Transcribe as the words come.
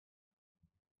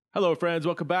Hello, friends.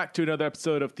 Welcome back to another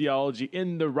episode of Theology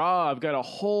in the Raw. I've got a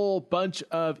whole bunch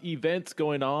of events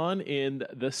going on in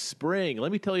the spring.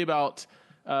 Let me tell you about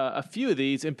a few of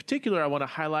these. In particular, I want to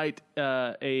highlight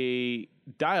a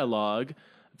dialogue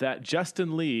that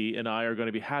Justin Lee and I are going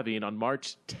to be having on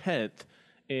March 10th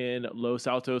in Los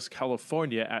Altos,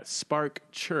 California at Spark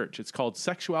Church. It's called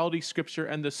Sexuality, Scripture,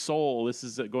 and the Soul. This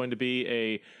is going to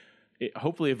be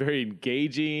hopefully a very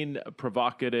engaging,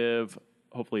 provocative,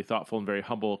 hopefully thoughtful and very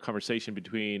humble conversation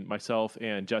between myself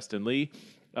and Justin Lee.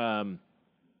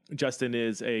 Justin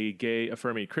is a gay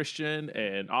affirming Christian,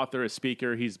 an author, a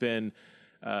speaker. He's been,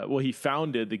 he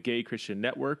founded the Gay Christian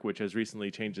Network, which has recently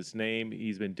changed its name.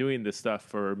 He's been doing this stuff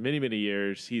for many, many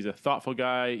years. He's a thoughtful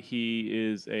guy. He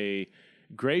is a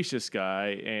gracious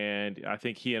guy, and I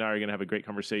think he and I are going to have a great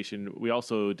conversation. We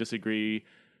also disagree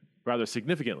rather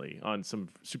significantly on some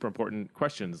super important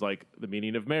questions like the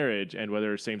meaning of marriage and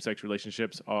whether same-sex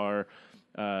relationships are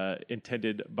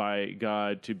intended by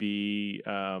God to be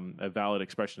a valid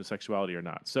expression of sexuality or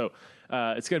not. So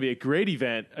it's going to be a great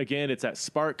event. Again, it's at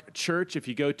Spark Church. If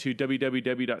you go to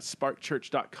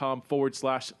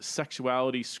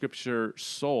www.sparkchurch.com/sexuality, scripture,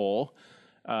 soul,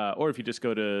 or if you just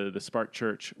go to the Spark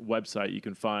Church website, you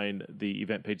can find the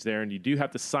event page there, and you do have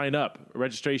to sign up.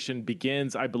 Registration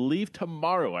begins, I believe,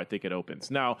 tomorrow. I think it opens.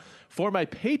 Now, for my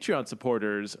Patreon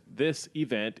supporters, this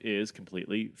event is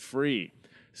completely free.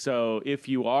 So if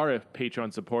you are a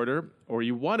Patreon supporter or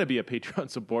you want to be a Patreon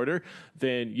supporter,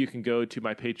 then you can go to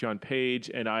my Patreon page,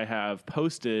 and I have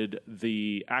posted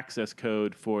the access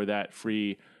code for that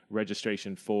free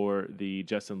registration for the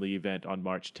Justin Lee event on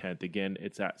March 10th. Again,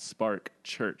 it's at Spark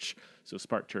Church, so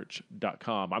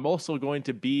sparkchurch.com. I'm also going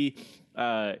to be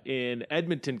in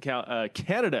Edmonton,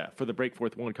 Canada for the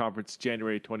Breakforth One Conference,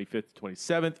 January 25th to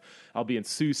 27th. I'll be in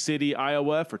Sioux City,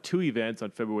 Iowa for two events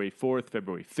on February 4th,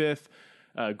 February 5th.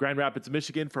 Grand Rapids,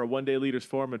 Michigan for a one-day leaders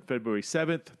forum on February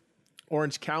 7th.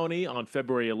 Orange County on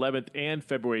February 11th and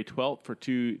February 12th for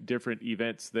two different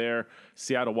events there.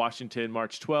 Seattle, Washington,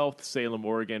 March 12th. Salem,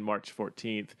 Oregon, March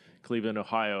 14th. Cleveland,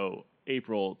 Ohio,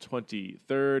 April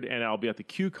 23rd. And I'll be at the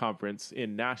Q Conference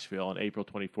in Nashville on April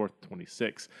 24th,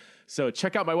 26th. So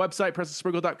check out my website,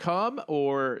 PrestonSprinkle.com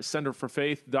or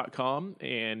CenterForFaith.com,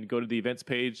 and go to the events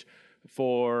page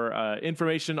for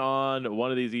information on one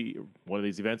of these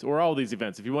events or all these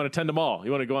events. If you want to attend them all,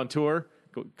 you want to go on tour,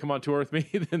 come on tour with me,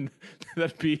 then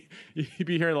you'd be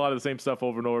hearing a lot of the same stuff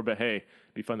over and over, but hey,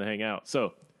 it'd be fun to hang out.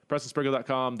 So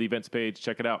PrestonSprinkle.com, the events page,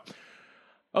 check it out.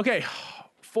 Okay,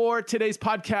 for today's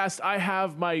podcast, I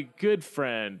have my good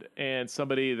friend and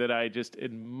somebody that I just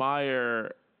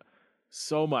admire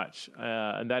so much,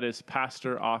 and that is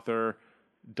pastor, author,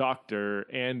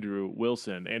 Dr. Andrew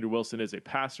Wilson. Andrew Wilson is a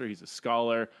pastor. He's a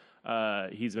scholar.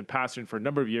 He's been pastoring for a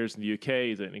number of years in the UK.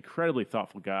 He's an incredibly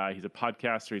thoughtful guy. He's a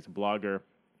podcaster. He's a blogger.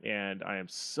 And I am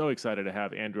so excited to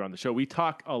have Andrew on the show. We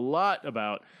talk a lot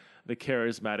about the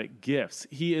charismatic gifts.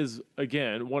 He is,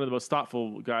 again, one of the most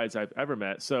thoughtful guys I've ever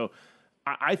met. So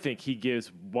I think he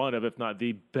gives one of, if not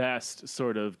the best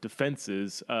sort of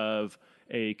defenses of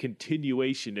a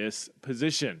continuationist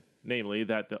position, namely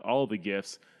that all the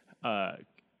gifts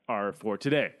are for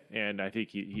today. And I think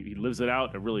he lives it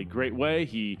out in a really great way.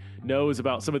 He knows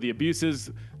about some of the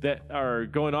abuses that are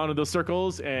going on in those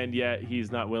circles, and yet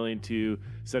he's not willing to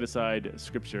set aside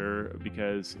scripture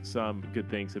because some good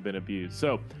things have been abused.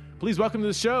 So please welcome to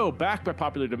the show, back by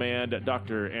popular demand,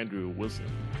 Dr. Andrew Wilson.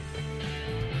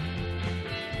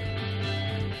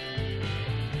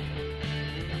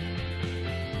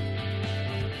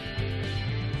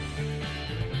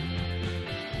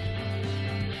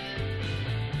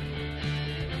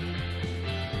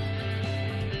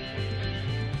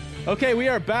 Okay, we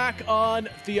are back on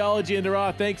Theology in the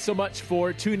Raw. Thanks so much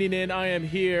for tuning in. I am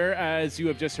here, as you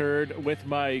have just heard, with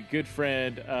my good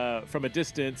friend from a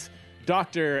distance,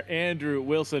 Dr. Andrew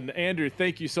Wilson. Andrew,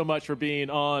 thank you so much for being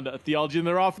on Theology in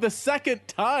the Raw for the second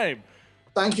time.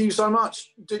 Thank you so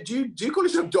much. Do you call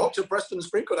yourself Dr. Preston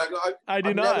Sprinkle? I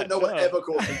do not. Never, no one ever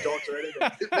calls me Doctor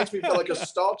anything. It makes me feel like a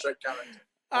Star Trek character.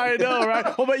 I know,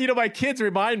 right? Well, but my kids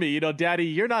remind me, Daddy,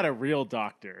 you're not a real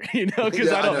doctor, because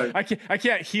Yeah, I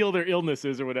can't heal their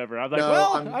illnesses or whatever. I'm like,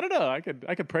 I don't know. I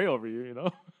could pray over you,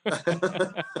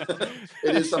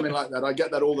 It is something like that. I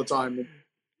get that all the time.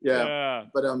 Yeah.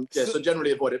 But so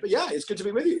generally avoid it. But yeah, it's good to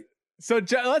be with you. So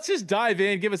let's just dive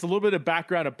in. Give us a little bit of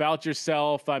background about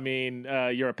yourself. I mean,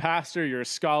 you're a pastor, you're a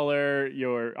scholar,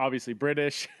 you're obviously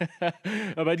British.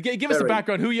 But give us a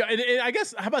background. Who you? And I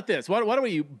guess, how about this? Why don't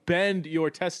you bend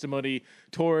your testimony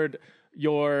toward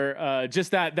your just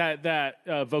that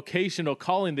vocational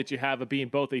calling that you have of being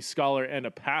both a scholar and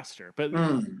a pastor? But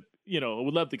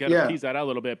would love to kind of tease that out a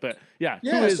little bit. But who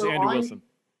is Andrew Wilson?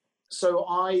 So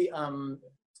I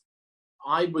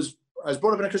was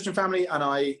brought up in a Christian family, and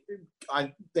I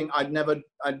think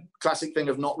classic thing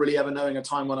of not really ever knowing a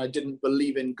time when I didn't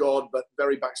believe in God, but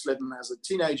very backslidden as a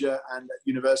teenager and at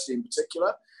university in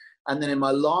particular. And then in my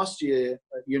last year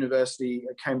at university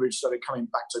at Cambridge, started coming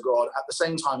back to God. At the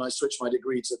same time, I switched my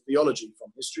degree to theology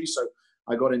from history. So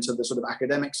I got into the sort of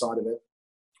academic side of it,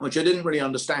 which I didn't really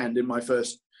understand in my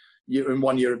first year, in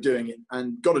 1 year of doing it,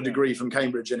 and got a degree from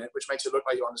Cambridge in it, which makes it look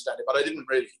like you understand it, but I didn't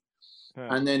really.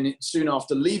 And then soon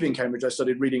after leaving Cambridge, I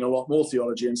started reading a lot more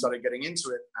theology and started getting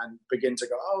into it and begin to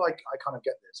go, I kind of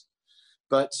get this.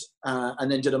 But, and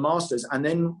then did a master's, and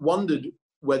then wondered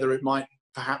whether it might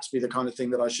perhaps be the kind of thing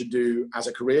that I should do as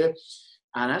a career.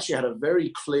 And actually had a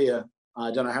very clear, I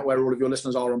don't know where all of your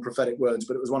listeners are on prophetic words,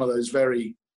 but it was one of those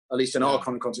very, at least in our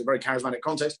kind of context, very charismatic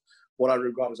context, what I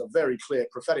regard as a very clear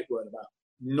prophetic word about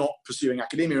not pursuing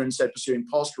academia and instead pursuing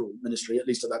pastoral ministry, at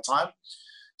least at that time.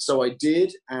 So I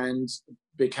did, and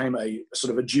became a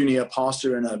sort of a junior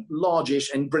pastor in a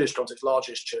in British context,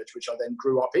 largish church, which I then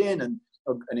grew up in and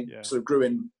it sort of grew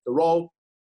in the role,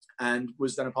 and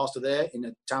was then a pastor there in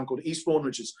a town called Eastbourne,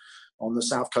 which is on the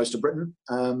south coast of Britain,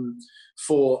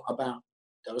 for that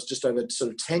was just over sort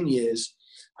of 10 years.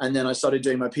 And then I started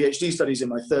doing my PhD studies in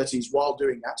my 30s while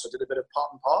doing that. So I did a bit of part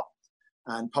and part,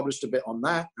 and published a bit on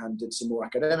that, and did some more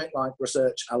academic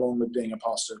research along with being a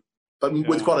pastor, but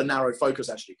with quite a narrow focus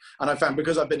actually. And I found,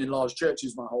 because I've been in large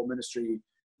churches my whole ministry,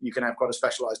 you can have quite a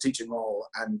specialized teaching role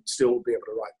and still be able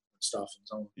to write stuff and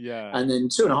so on. And then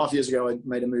 2.5 years ago, I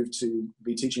made a move to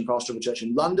be teaching pastor of a church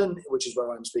in London, which is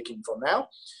where I'm speaking from now,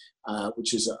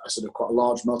 which is a sort of quite a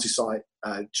large multi-site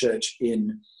church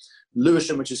in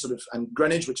Lewisham, which is and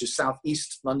Greenwich, which is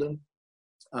southeast London.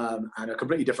 And a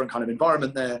completely different kind of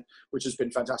environment there, which has been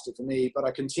fantastic for me. But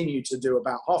I continue to do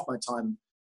about half my time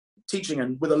teaching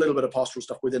and with a little bit of pastoral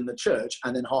stuff within the church,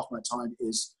 and then half my time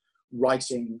is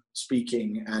writing,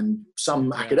 speaking, and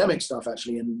some academic stuff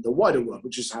actually in the wider world,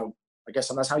 which is how, I guess,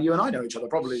 and that's how you and I know each other,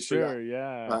 probably through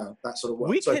that sort of work.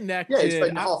 We connected. Yeah, it's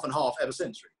been half and half ever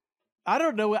since. Really. I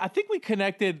don't know. I think we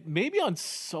connected maybe on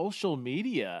social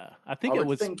media. I think it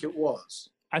was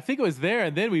there,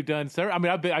 and then we've done. I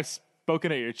mean, I've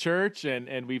spoken at your church,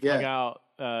 and we've hung out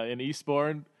in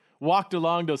Eastbourne. Walked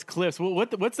along those cliffs.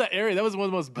 What's that area? That was one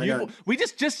of the most beautiful. We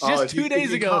just 2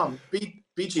 days ago.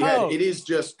 Beachy Head. It is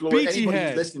just glorious. Anybody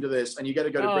who's listening to this, and you got to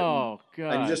go to Britain. Oh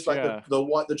God! And just like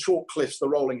the chalk cliffs, the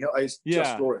rolling hill, it's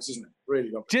just glorious, isn't it?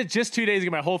 Really lovely. Just 2 days ago,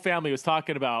 my whole family was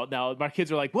talking about. Now my kids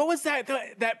were like, "What was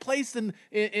that place in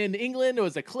England? It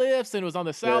was the cliffs, and it was on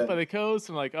the south by the coast."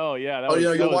 And like, "Oh yeah."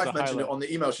 Your wife mentioned it on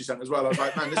the email she sent as well. I was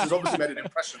like, "Man, this has obviously made an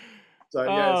impression."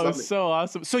 So, it's so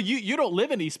awesome. So you don't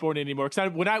live in Eastbourne anymore?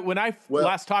 Because when I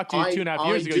last talked to you 2.5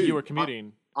 years ago, you were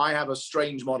commuting. I have a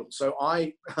strange model. So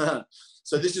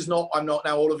so this is not. I'm not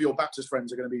now. All of your Baptist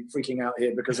friends are going to be freaking out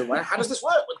here because of how does this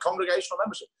work with congregational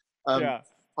membership?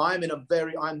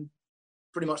 I'm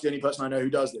pretty much the only person I know who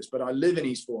does this. But I live in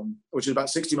Eastbourne, which is about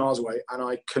 60 miles away, and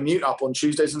I commute up on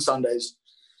Tuesdays and Sundays.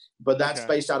 But that's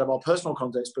based out of our personal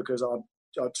context because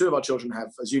two of our children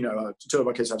have, as you know, two of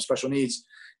our kids have special needs.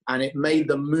 And it made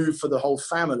the move for the whole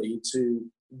family to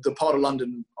the part of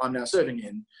London I'm now serving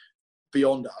in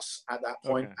beyond us at that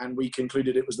point. And we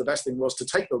concluded it was the best thing was to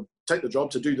take the job,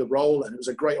 to do the role. And it was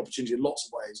a great opportunity in lots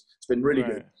of ways. It's been really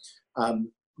good.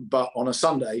 But on a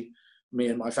Sunday, me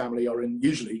and my family are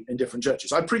usually in different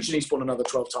churches. I preach in Eastbourne another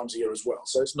 12 times a year as well.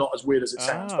 So it's not as weird as it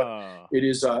sounds, but it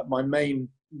is my main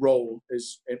role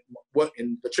is work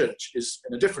in the church is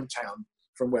in a different town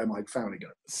from where my family go.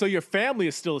 So your family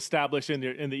is still established in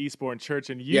the Eastbourne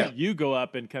church, and you go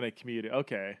up and kind of commute.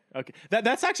 Okay.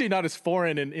 That's actually not as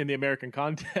foreign in the American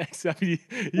context. I mean,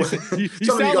 you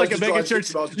sound like a mega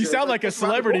church. You sound like a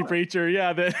celebrity preacher.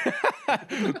 Yeah,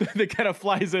 that kind of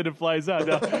flies in and flies out.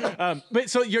 No.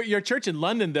 But so your church in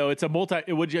London, though, it's a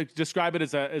would you describe it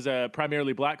as a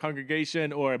primarily black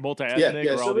congregation or a multi-ethnic?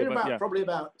 Yeah. So we're probably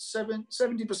about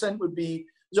 70% would be.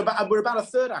 We're about a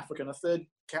third African, a third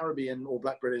Caribbean or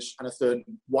Black British, and a third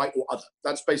white or other.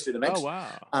 That's basically the mix. Oh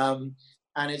wow!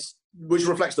 And which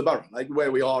reflects the borough, like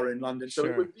where we are in London. So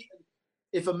it would be,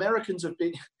 if Americans have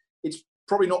been, it's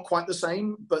probably not quite the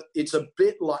same, but it's a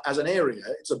bit like, as an area,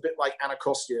 it's a bit like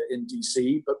Anacostia in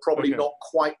DC, but probably not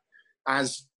quite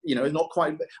as not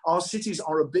quite. Our cities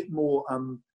are a bit more.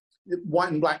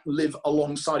 White and black live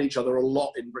alongside each other a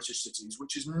lot in British cities,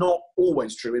 which is not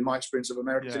always true in my experience of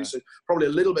American cities. So probably a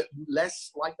little bit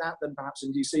less like that than perhaps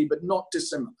in DC, but not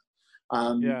dissimilar.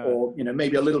 Or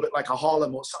maybe a little bit like a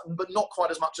Harlem or something, but not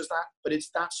quite as much as that. But it's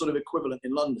that sort of equivalent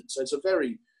in London. So it's a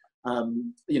very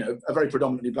a very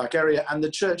predominantly black area. And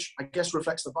the church, I guess,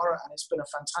 reflects the borough. And it's been a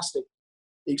fantastic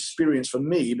experience for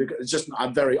me because it's just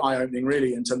very eye-opening,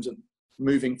 really, in terms of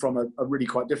moving from a really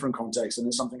quite different context. And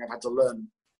it's something I've had to learn.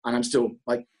 And I'm still,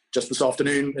 like, just this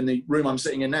afternoon in the room I'm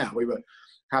sitting in now, we were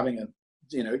having a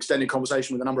extended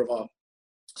conversation with a number of our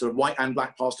sort of white and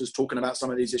black pastors talking about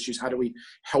some of these issues. How do we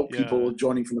help people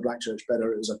joining from the black church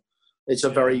better? It's a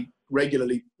very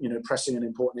regularly, pressing and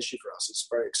important issue for us. It's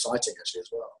very exciting, actually, as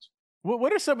well.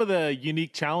 What are some of the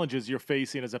unique challenges you're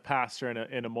facing as a pastor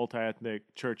in a multi-ethnic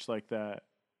church like that?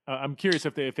 I'm curious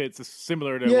if it's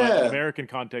similar to what an American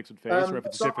context would face, or if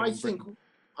it's different.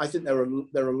 I think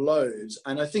there are loads,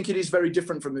 and I think it is very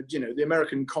different from the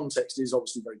American context is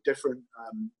obviously very different.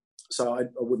 So I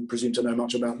wouldn't presume to know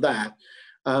much about that.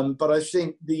 But I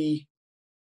think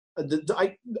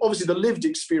obviously the lived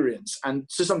experience and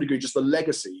to some degree just the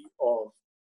legacy of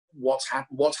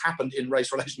what's happened in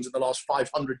race relations in the last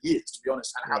 500 years, to be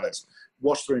honest, and how that's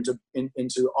washed through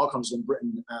into our continent,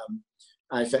 Britain,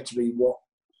 and effectively what,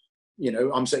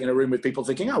 I'm sitting in a room with people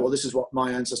thinking, oh, well, this is what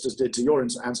my ancestors did to your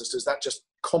ancestors. That just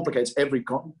complicates every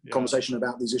conversation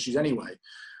about these issues anyway.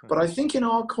 But I think in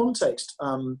our context,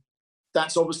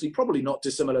 that's obviously probably not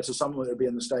dissimilar to some, whether it be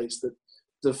in the States, that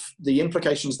the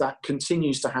implications that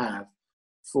continues to have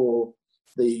for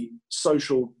the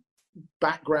social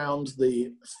background,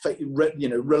 the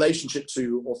relationship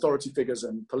to authority figures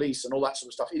and police and all that sort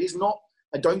of stuff. It is not,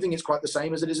 I don't think it's quite the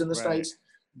same as it is in the States,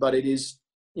 but it is,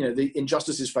 the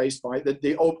injustices faced by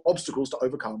the obstacles to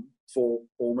overcome for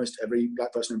almost every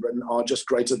black person in Britain are just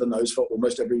greater than those for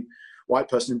almost every white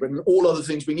person in Britain, all other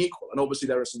things being equal. And obviously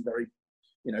there are some very,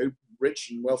 rich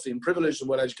and wealthy and privileged and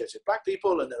well-educated black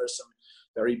people, and there are some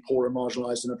very poor and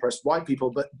marginalized and oppressed white people.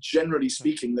 But generally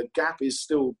speaking, the gap is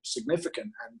still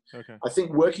significant. And I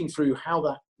think working through how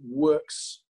that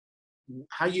works,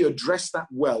 how you address that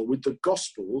well with the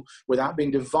gospel without being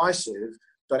divisive,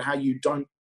 but how you don't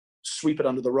sweep it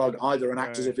under the rug either and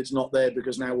act as if it's not there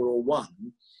because now we're all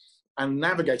one. And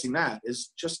navigating that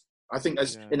is just, I think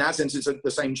in that sense, it's the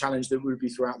same challenge that would be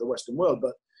throughout the Western world.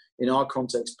 But in our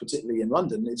context, particularly in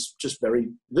London, it's just very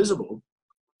visible.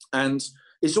 And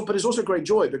it's also great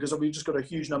joy because we've just got a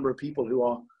huge number of people who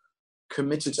are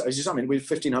committed to, we have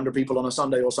 1,500 people on a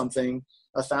Sunday or something,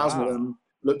 1,000 of them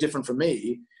look different from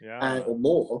me or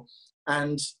more.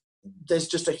 And there's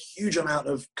just a huge amount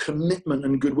of commitment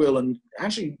and goodwill and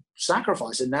actually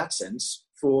sacrifice in that sense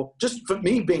for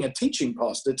me being a teaching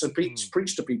pastor to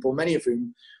preach to people, many of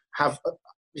whom have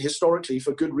historically,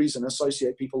 for good reason,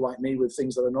 associate people like me with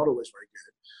things that are not always very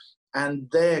good.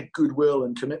 And their goodwill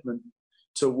and commitment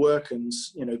to work and,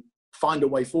 find a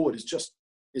way forward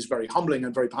is very humbling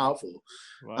and very powerful.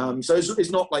 Wow. So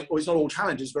it's not all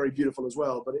challenge, it's very beautiful as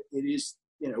well, but it is,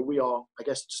 we are, I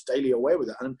guess, just daily aware with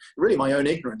it. And really my own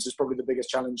ignorance is probably the biggest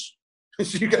challenge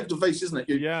you get to face, isn't it?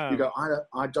 You go,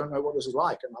 I don't know what this is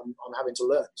like, and I'm having to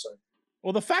learn. So,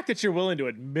 well, the fact that you're willing to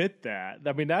admit that,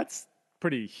 that's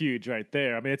pretty huge right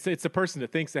there. I mean, it's a person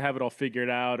that thinks they have it all figured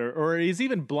out, or is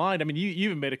even blind. I mean, you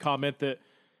even made a comment that,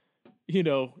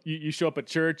 you show up at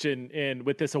church and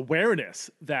with this awareness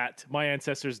that my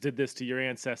ancestors did this to your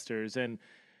ancestors, and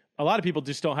a lot of people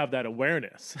just don't have that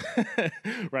awareness, right?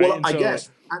 Well, I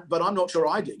guess, but I'm not sure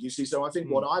I did. You see, so I think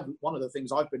one of the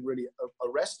things I've been really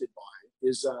arrested by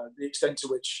is the extent to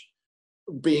which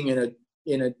being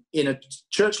in a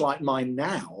church like mine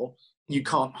now, you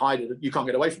can't hide it. You can't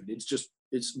get away from it.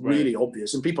 It's really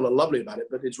obvious, and people are lovely about it,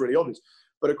 but it's really obvious.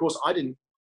 But of course, I didn't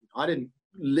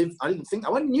think,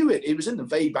 I knew it. It was in the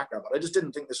vague background, but I just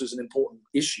didn't think this was an important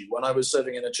issue when I was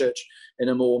serving in a church in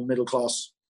a more middle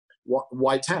class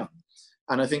white town.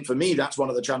 And I think for me, that's one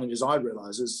of the challenges I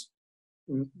realize is,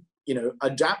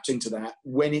 adapting to that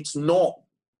when it's not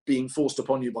being forced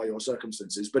upon you by your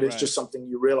circumstances, but it's just something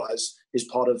you realize is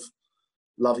part of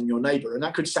loving your neighbor. And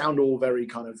that could sound all very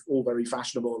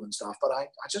fashionable and stuff, but I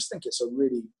just think it's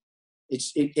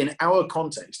in our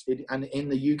context, and in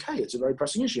the UK, it's a very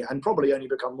pressing issue, and probably only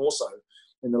become more so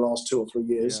in the last 2 or 3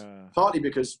 years, partly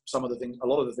because a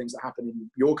lot of the things that happen in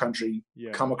your country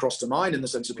come across to mine in the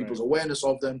sense of people's awareness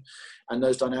of them and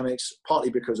those dynamics, partly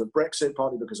because of Brexit,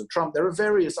 partly because of Trump. There are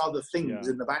various other things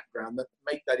in the background that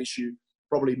make that issue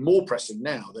probably more pressing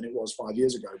now than it was 5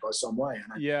 years ago by some way.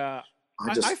 And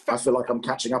I feel like I'm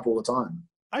catching up all the time.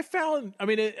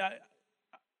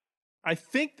 I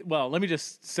think, well, let me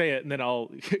just say it and then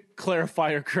I'll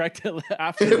clarify or correct it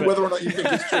after. Whether or not you think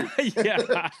it's true.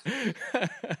 Yeah.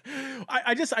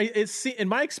 It's in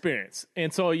my experience.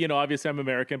 And so, obviously I'm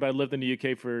American, but I lived in the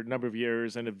UK for a number of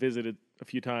years and have visited a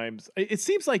few times. It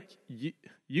seems like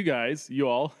you guys, you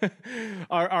all,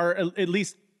 are at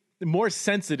least more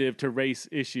sensitive to race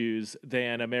issues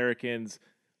than Americans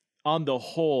on the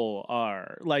whole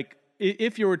are. Like,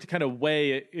 if you were to kind of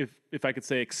weigh, if I could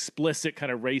say, explicit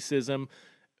kind of racism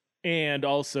and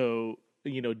also,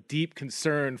 deep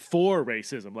concern for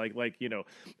racism, like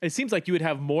it seems like you would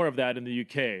have more of that in the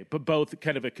UK, but both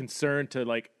kind of a concern to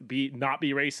not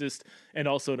be racist and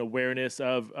also an awareness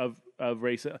of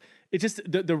race. It just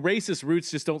the racist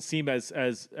roots just don't seem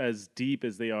as deep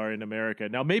as they are in America.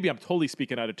 Now, maybe I'm totally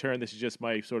speaking out of turn. This is just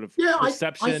my sort of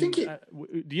perception. I think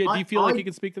do you feel like you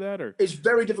can speak to that, or it's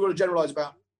very difficult to generalize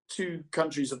about two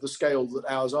countries of the scale that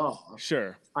ours are?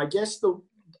 Sure. I guess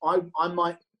I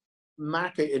might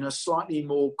map it in a slightly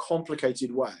more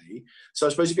complicated way. So I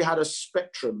suppose if you had a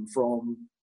spectrum from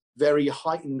very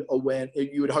heightened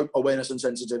you would hope awareness and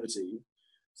sensitivity,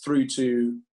 through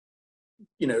to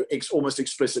almost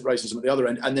explicit racism at the other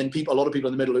end, and then a lot of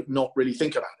people in the middle not really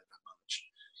think about it that much.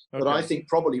 Okay. But I think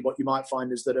probably what you might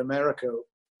find is that America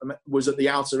was at the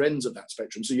outer ends of that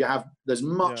spectrum. So there's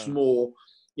much more.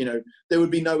 There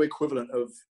would be no equivalent of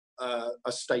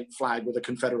a state flag with a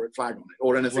Confederate flag on it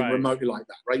or anything remotely like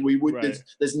that, right?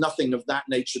 There's nothing of that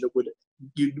nature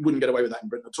you wouldn't get away with that in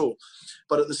Britain at all.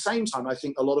 But at the same time, I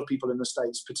think a lot of people in the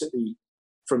States, particularly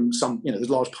from some, there's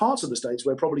large parts of the States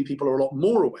where probably people are a lot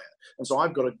more aware. And so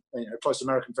I've got a close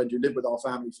American friend who lived with our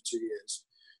family for 2 years.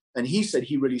 And he said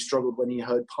he really struggled when he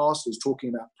heard pastors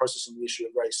talking about processing the issue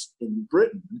of race in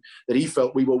Britain, that he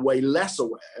felt we were way less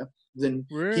aware than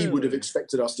he would have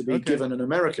expected us to be, given an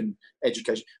American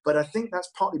education. But I think that's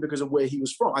partly because of where he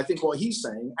was from. I think what he's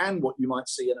saying and what you might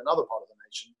see in another part of the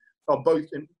nation are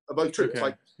both true.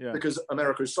 It's because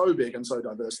America is so big and so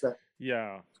diverse that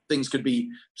things could be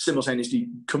simultaneously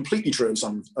completely true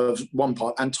of one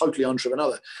part and totally untrue of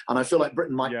another. And I feel like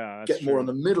Britain might get more in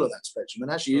the middle of that spectrum. And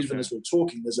actually, even as we're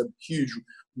talking, there's a huge,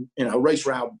 race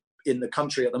row in the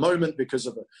country at the moment because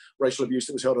of a racial abuse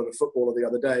that was held at a footballer the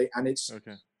other day. And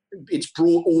it's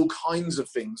brought all kinds of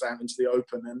things out into the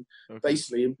open. And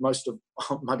basically, most of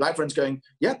my black friends going,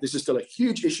 this is still a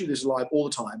huge issue. This is live all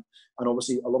the time. And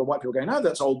obviously, a lot of white people going, no,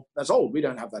 that's old. That's old. We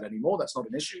don't have that anymore. That's not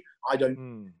an issue. I don't,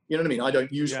 you know what I mean? I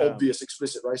don't use obvious,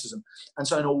 explicit racism. And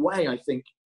so in a way, I think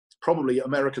probably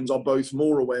Americans are both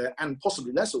more aware and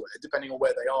possibly less aware, depending on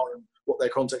where they are and what their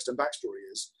context and backstory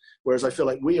is. Whereas I feel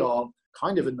like we are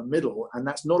kind of in the middle, and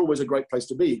that's not always a great place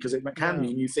to be, because it can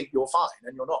mean you think you're fine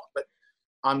and you're not. But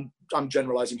I'm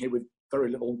generalizing here with very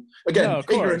little, again,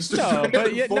 ignorance. I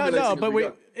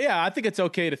think it's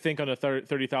okay to think on a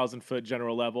 30,000 foot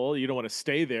general level. You don't want to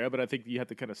stay there, but I think you have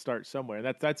to kind of start somewhere.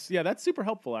 That's super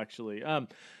helpful, actually.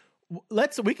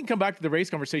 We can come back to the race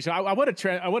conversation. I want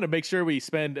to make sure we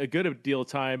spend a good deal of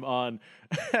time on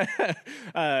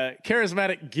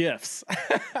charismatic gifts.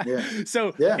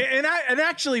 And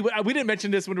actually, we didn't mention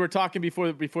this when we were talking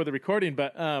before the recording,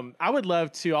 but I would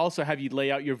love to also have you lay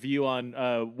out your view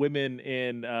on women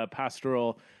in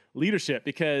pastoral leadership,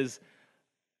 because,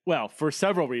 well, for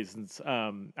several reasons.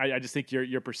 I just think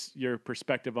your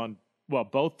perspective on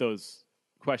both those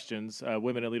questions,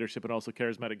 women in leadership and also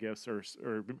charismatic gifts, or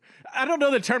I don't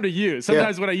know the term to use.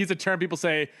 Sometimes when I use a term, people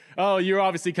say, "Oh, you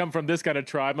obviously come from this kind of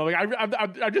tribe." I'm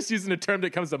like, I'm just using a term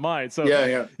that comes to mind. So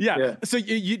So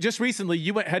you just recently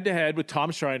you went head to head with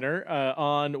Tom Schreiner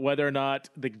on whether or not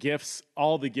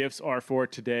all the gifts are for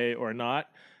today or not.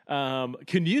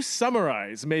 Can you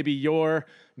summarize maybe your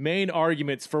main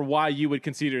arguments for why you would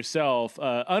consider yourself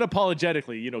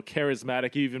unapologetically,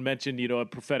 charismatic? You even mentioned, a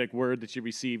prophetic word that you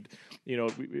received,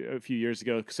 a few years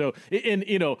ago. So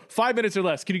in 5 minutes or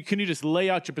less, can you just lay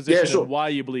out your position and why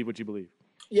you believe what you believe?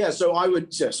 So I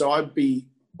would hope,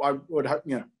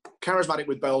 charismatic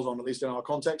with bells on, at least in our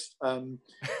context.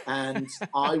 And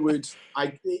I would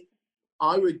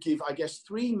give, I guess,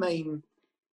 three main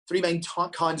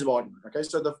kinds of argument. Okay,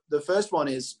 so the first one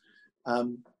is,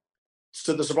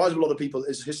 to the surprise of a lot of people,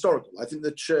 is historical. I think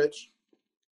the church,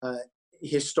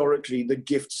 historically, the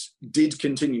gifts did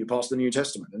continue past the New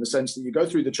Testament, in the sense that you go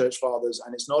through the church fathers,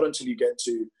 and it's not until you get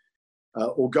to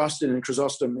Augustine and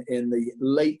Chrysostom in the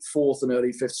late 4th and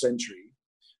early 5th century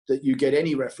that you get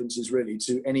any references really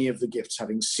to any of the gifts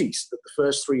having ceased. That the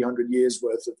first 300 years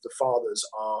worth of the fathers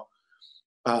are,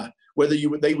 whether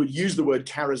they would use the word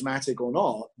charismatic or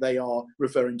not, they are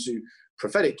referring to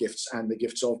prophetic gifts and the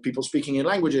gifts of people speaking in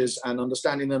languages and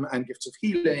understanding them, and gifts of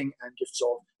healing, and gifts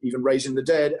of even raising the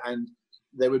dead. And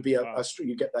there would be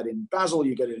you get that in Basil,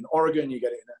 you get it in Origen, you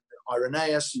get it in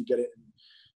Irenaeus, you get it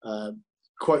in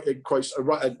quotes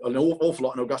an awful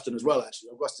lot in Augustine as well. Actually,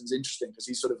 Augustine's interesting because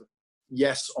he's sort of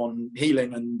yes on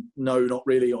healing and no, not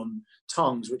really on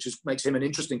tongues, which makes him an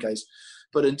interesting case.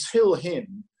 But until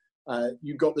him,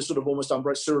 You've got this sort of almost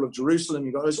unbroken Cyril of Jerusalem.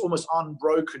 You've got this almost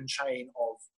unbroken chain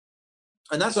of,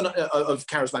 and that's of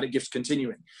charismatic gifts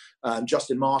continuing.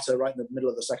 Justin Martyr, right in the middle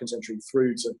of the 2nd century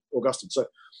through to Augustine. So,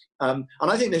 and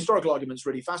I think the historical argument is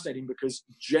really fascinating because,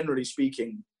 generally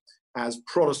speaking, as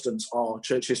Protestants, our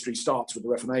church history starts with the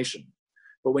Reformation.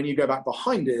 But when you go back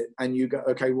behind it and you go,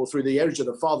 okay, well, through the age of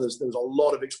the fathers, there was a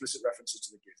lot of explicit references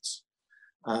to the gifts.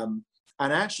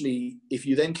 And actually, if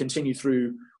you then continue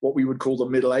through what we would call the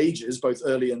Middle Ages, both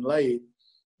early and late,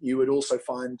 you would also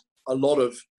find a lot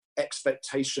of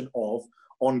expectation of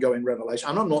ongoing revelation.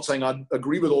 And I'm not saying I'd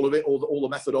agree with all of it, or all the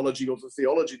methodology or the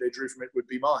theology they drew from it would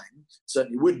be mine.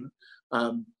 Certainly wouldn't.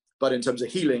 But in terms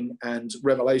of healing and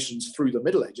revelations through the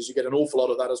Middle Ages, you get an awful lot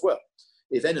of that as well.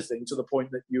 If anything, to the point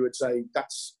that you would say,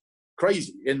 that's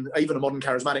crazy. And even a modern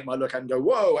charismatic might look at and go,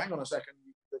 whoa, hang on a second.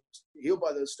 Healed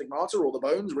by the stigmata or the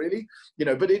bones, really?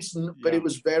 But it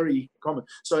was very common.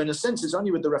 So in a sense, it's only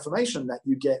with the Reformation that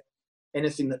you get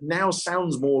anything that now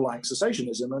sounds more like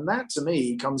cessationism. And that, to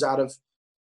me, comes out of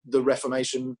the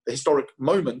Reformation, the historic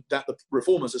moment that the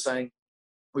reformers are saying,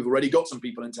 we've already got some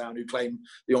people in town who claim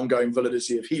the ongoing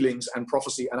validity of healings and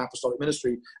prophecy and apostolic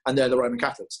ministry, and they're the Roman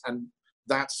Catholics. And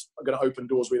that's going to open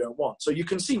doors we don't want. So you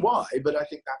can see why, but I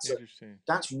think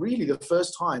that's really the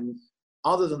first time,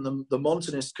 other than the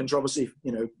Montanist controversy,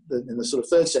 in the sort of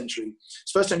 3rd century,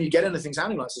 it's the first time you get anything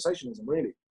sounding like cessationism,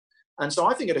 really. And so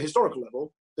I think at a historical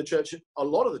level, the church, a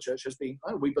lot of the church has been,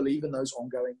 we believe in those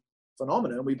ongoing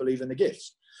phenomena and we believe in the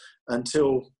gifts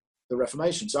until the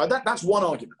Reformation. So that's one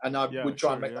argument, and I would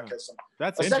try and make that case.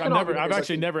 That's interesting.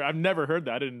 I've never heard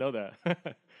that. I didn't know that.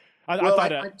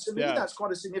 To me, that's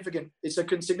quite a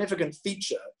significant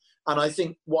feature. And I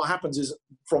think what happens is,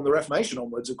 from the Reformation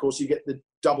onwards, of course, you get the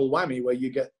double whammy where you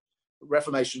get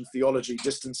Reformation theology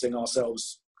distancing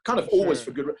ourselves kind of always for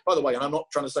good. By the way, and I'm not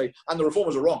trying to say, and the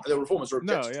reformers are wrong. The reformers are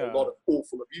objecting to a lot of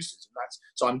awful abuses, and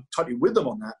so I'm totally with them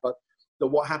on that. But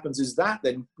what happens is that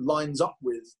then lines up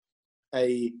with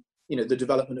the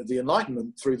development of the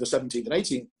Enlightenment through the 17th and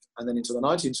 18th, and then into the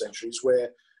 19th centuries,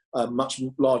 where a much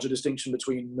larger distinction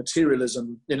between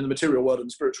materialism in the material world and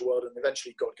the spiritual world, and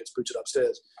eventually God gets booted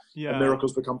upstairs. And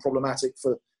miracles become problematic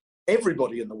for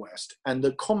everybody in the West. And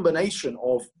the combination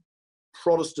of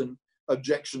Protestant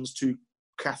objections to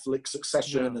Catholic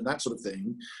succession and that sort of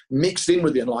thing, mixed in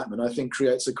with the Enlightenment, I think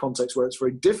creates a context where it's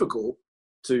very difficult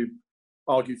to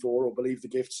argue for or believe the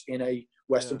gifts in a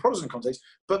Western Protestant context.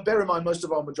 But bear in mind, most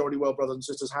of our majority world brothers and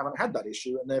sisters haven't had that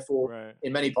issue, and therefore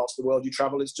in many parts of the world you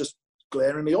travel, it's just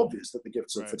glaringly obvious that the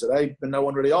gifts are for today, and no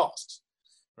one really asks.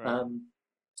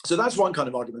 So that's one kind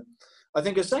of argument. I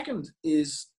think a second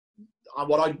is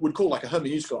what I would call like a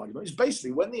hermeneutical argument, is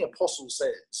basically when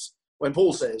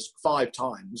Paul says 5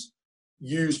 times,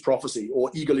 use prophecy,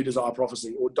 or eagerly desire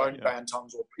prophecy, or don't ban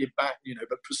tongues, or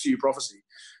but pursue prophecy,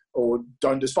 or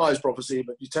don't despise prophecy,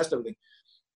 but you test everything.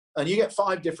 And you get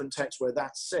 5 different texts where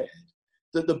that's said,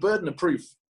 that the burden of proof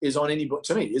is on anybody,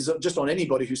 to me, is just on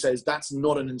anybody who says that's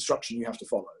not an instruction you have to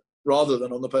follow, rather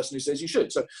than on the person who says you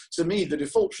should. So to me, the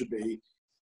default should be,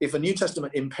 if a New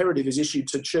Testament imperative is issued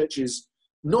to churches,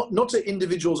 not to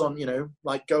individuals on,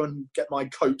 like go and get my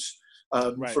coat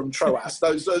from Troas.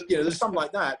 There's something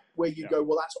like that where you go,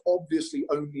 well, that's obviously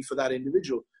only for that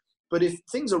individual. But if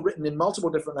things are written in multiple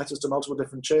different letters to multiple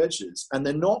different churches, and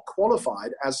they're not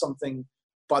qualified as something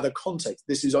by the context,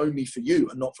 this is only for you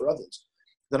and not for others,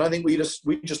 then I think we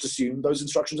just assume those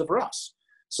instructions are for us.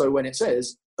 So when it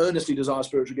says, earnestly desire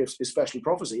spiritual gifts, especially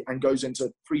prophecy, and goes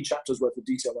into 3 chapters worth of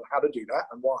detail on how to do that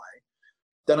and why,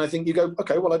 then I think you go,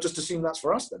 okay, well, I just assume that's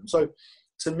for us then. So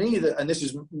to me, and this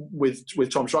is with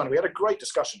Tom Schreiner, we had a great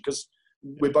discussion because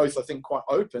we're both, I think, quite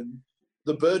open.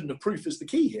 The burden of proof is the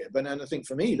key here. And I think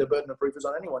for me, the burden of proof is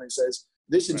on anyone who says,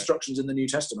 this instruction's in the New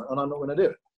Testament and I'm not going to do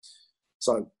it.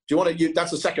 So do you want to,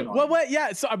 that's the second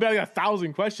argument. So I got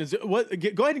 1,000 questions. Go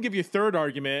ahead and give your third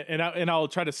argument, and I'll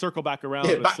try to circle back around.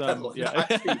 And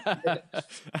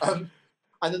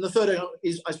then the third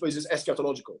is, I suppose, is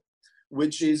eschatological,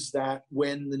 which is that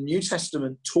when the New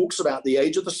Testament talks about the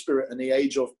age of the Spirit and the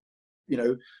age of,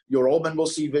 your old men will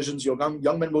see visions, your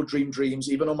young men will dream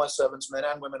dreams, even on my servants, men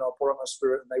and women, I'll pour out my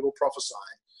Spirit and they will prophesy.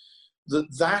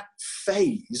 That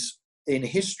phase in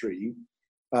history,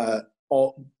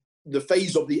 or the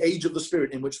phase of the age of the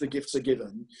Spirit in which the gifts are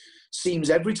given,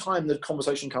 seems, every time the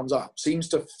conversation comes up, seems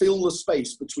to fill the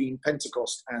space between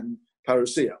Pentecost and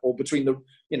parousia, or between the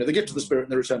gift of the Spirit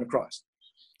and the return of Christ.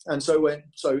 And so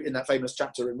in that famous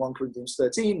chapter in 1 Corinthians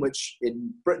 13, which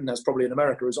in Britain, as probably in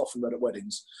America, is often read at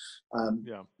weddings,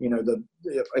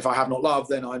 if I have not love,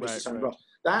 then I'm just a son of God.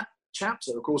 That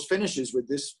chapter, of course, finishes with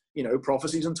this,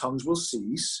 prophecies and tongues will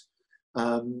cease.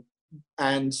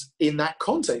 And in that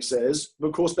context says,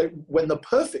 of course, when the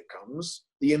perfect comes,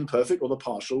 the imperfect or the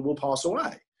partial will pass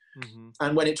away. Mm-hmm.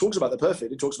 And when it talks about the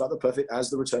perfect, it talks about the perfect as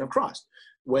the return of Christ.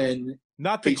 When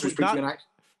Peter is preaching an act,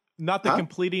 not the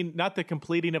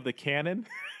completing of the canon.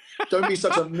 Don't be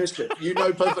such a mischief. You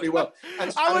know perfectly well. I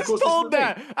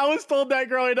was told that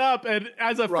growing up, and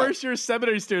as a first-year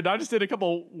seminary student, I just did a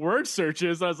couple word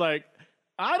searches. I was like,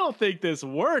 I don't think this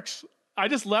works. I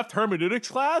just left hermeneutics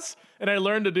class, and I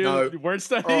learned to do word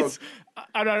studies,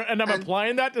 and I'm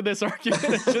applying that to this argument.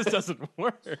 It just doesn't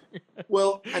work.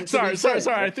 Well, and sorry,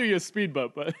 I threw you a speed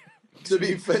bump, but. To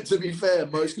be fair,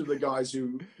 most of the guys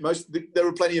there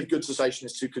are plenty of good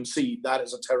cessationists who concede that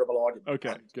is a terrible argument.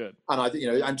 Okay, good. And I think,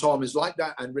 and Tom is like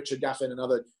that, and Richard Gaffin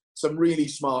and some really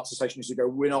smart cessationists who go,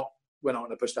 we're not going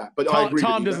to push that. But I agree.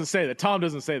 Tom doesn't say that. Tom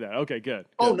doesn't say that. Okay, good.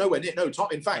 Oh, nowhere near. No, Tom.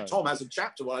 In fact, Tom has a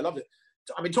chapter where I loved it.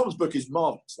 I mean, Tom's book is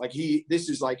marvelous. Like this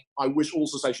is like, I wish all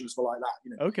cessationists were like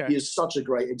that. Okay. He is such a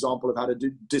great example of how to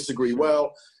disagree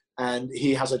well, and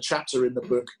he has a chapter in the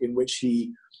book in which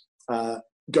he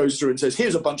goes through and says,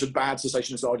 here's a bunch of bad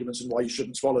cessationist arguments and why you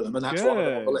shouldn't swallow them, and that's one of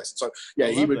them on the list. So yeah,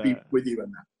 he would be with you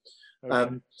in that.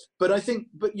 Okay.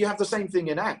 But you have the same thing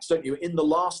in Acts, don't you? In the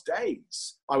last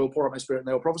days, I will pour out my spirit and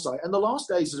they will prophesy. And the last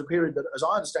days is a period that, as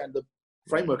I understand the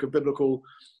framework of biblical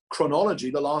chronology,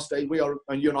 the last day we are,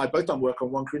 and you and I both done work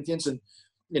on 1 Corinthians and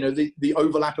the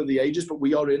overlap of the ages, but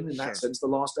we are in that sense the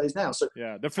last days now. So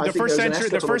yeah, the first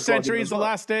century is the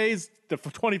last days. The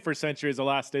 21st century is the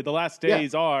last day. The last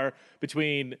days are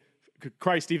between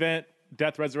Christ's event,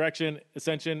 death, resurrection,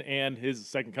 ascension, and his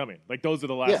second coming. Like those are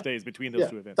the last days between those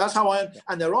two events. That's how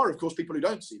and there are of course people who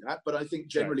don't see that, but I think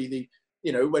generally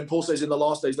when Paul says in the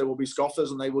last days there will be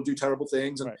scoffers and they will do terrible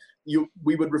things, and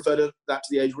we would refer to that to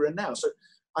the age we're in now. So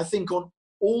I think on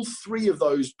all three of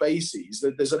those bases,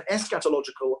 that there's an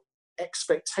eschatological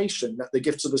expectation that the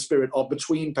gifts of the Spirit are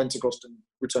between Pentecost and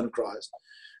return of Christ.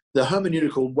 The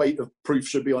hermeneutical weight of proof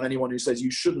should be on anyone who says you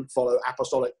shouldn't follow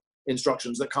apostolic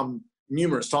instructions that come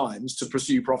numerous times to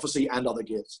pursue prophecy and other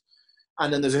gifts.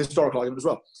 And then there's a historical argument as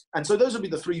well. And so those would be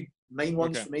the three main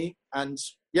ones for me. And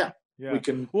we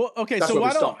can. Well, okay. So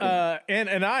why don't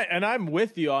and I'm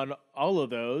with you on all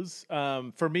of those.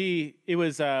 For me, it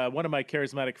was one of my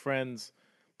charismatic friends.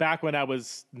 Back when I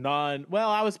was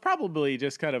I was probably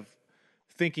just kind of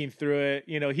thinking through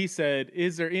it. He said,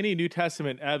 "Is there any New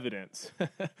Testament evidence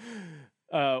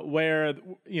where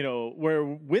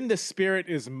when the Spirit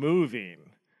is moving,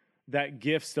 that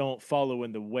gifts don't follow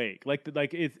in the wake?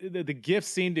 The gifts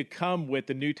seem to come with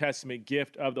the New Testament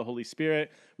gift of the Holy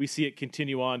Spirit. We see it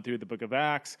continue on through the Book of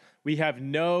Acts. We have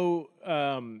no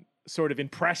sort of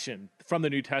impression from the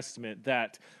New Testament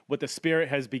that what the Spirit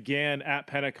has began at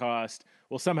Pentecost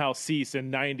will somehow cease in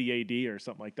 90 AD or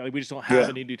something like that. We just don't have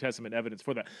any New Testament evidence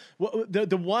for that. Well,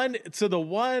 the one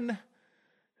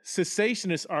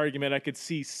cessationist argument I could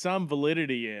see some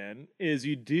validity in is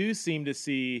you do seem to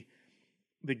see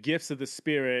the gifts of the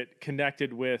Spirit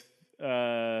connected with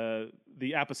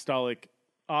the apostolic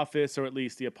office, or at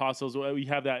least the apostles. We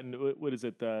have that in, what is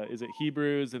it? Is it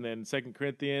Hebrews and then 2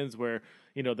 Corinthians, where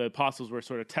the apostles were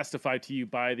sort of testified to you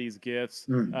by these gifts.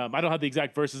 I don't have the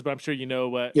exact verses, but I'm sure you know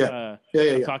what I'm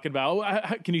talking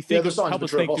about. Can you help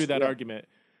us think through that argument?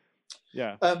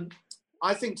 Yeah.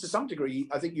 I think to some degree,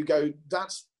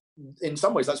 that's in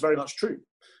some ways that's very much true.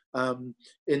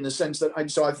 In the sense that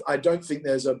I don't think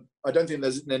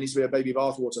there needs to be a baby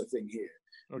bathwater thing here,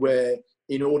 where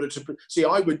in order to see,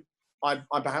 I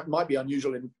perhaps might be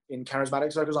unusual in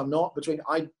charismatic circles. I'm not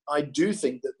I do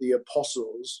think that the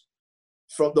apostles,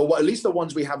 from at least the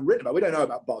ones we have written about, we don't know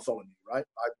about Bartholomew, right?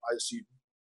 I assume,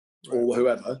 or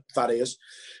whoever, Thaddeus,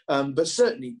 but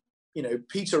certainly,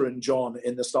 Peter and John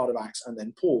in the start of Acts, and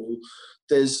then Paul.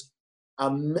 There's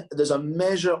a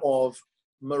measure of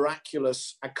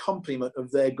miraculous accompaniment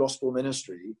of their gospel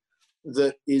ministry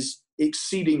that is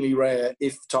exceedingly rare,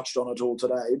 if touched on at all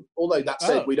today. Although that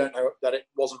said, we don't know that it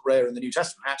wasn't rare in the New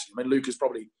Testament, actually. I mean, Luke is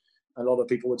probably, a lot of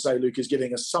people would say Luke is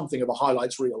giving us something of a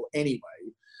highlights reel anyway.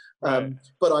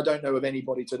 But I don't know of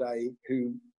anybody today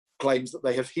who claims that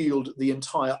they have healed the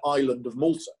entire island of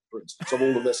Malta, for instance, of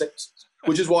all of their sicknesses,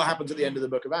 which is what happens at the end of the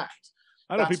book of Acts.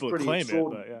 I know people claim it,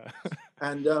 but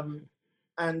yeah.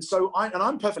 And so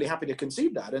I'm perfectly happy to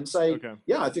concede that and say,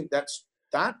 I think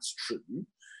that's true.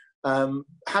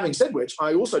 Having said which,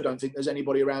 I also don't think there's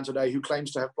anybody around today who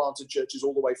claims to have planted churches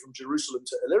all the way from Jerusalem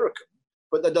to Illyricum,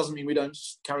 but that doesn't mean we don't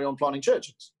carry on planting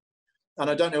churches. And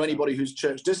I don't know anybody whose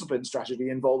church discipline strategy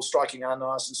involves striking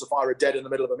Ananias and Sapphira dead in the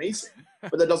middle of a meeting,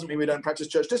 but that doesn't mean we don't practice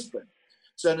church discipline.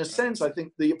 So in a sense, I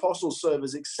think the apostles serve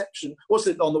as exception. What's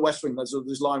it on the West Wing? There's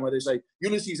this line where they say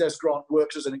Ulysses S. Grant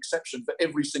works as an exception for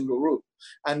every single rule.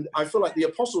 And I feel like the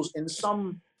apostles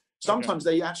sometimes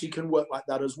they actually can work like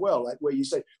that as well. Like where you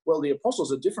say, well, the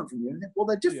apostles are different from you. Well,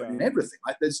 they're different in everything.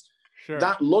 Like there's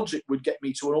that logic would get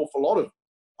me to an awful lot of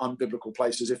unbiblical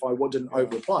places if I didn't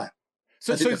over-apply it.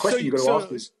 So the question you've got to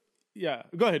ask is,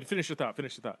 go ahead, finish your thought.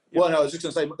 Yeah. Well, no, I was just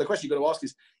going to say, the question you've got to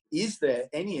ask is there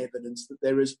any evidence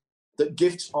that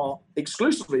gifts are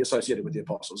exclusively associated with the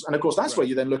apostles? And of course, that's where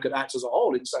you then look at Acts as a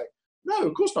whole and say, no,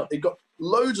 of course not. They've got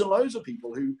loads and loads of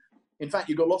people who, in fact,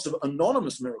 you've got lots of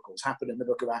anonymous miracles happen in the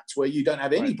book of Acts where you don't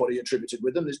have anybody attributed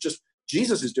with them. It's just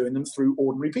Jesus is doing them through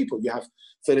ordinary people. You have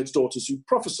Philip's daughters who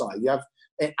prophesy. You have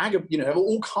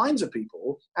all kinds of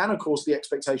people. And of course, the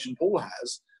expectation Paul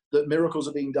has that miracles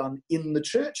are being done in the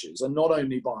churches and not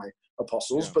only by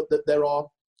apostles, but that there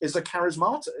is a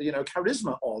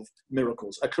charisma of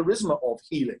miracles, a charisma of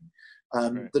healing.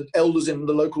 The elders in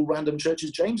the local random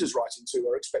churches James is writing to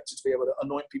are expected to be able to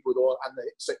anoint people with oil and the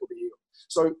sick will be healed.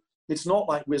 So it's not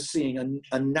like we're seeing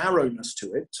a narrowness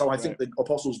to it. So I think the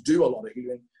apostles do a lot of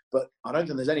healing, but I don't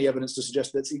think there's any evidence to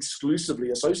suggest that's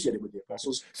exclusively associated with the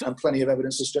apostles, and plenty of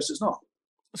evidence to suggest it's not.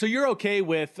 So you're okay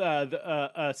with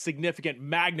a significant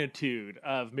magnitude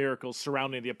of miracles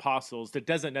surrounding the apostles that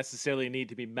doesn't necessarily need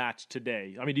to be matched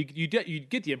today? I mean, you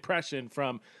get the impression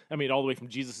from, all the way from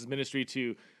Jesus' ministry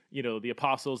to, the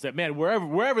apostles that, man,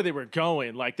 wherever they were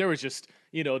going, like there was just,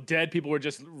 dead people were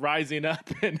just rising up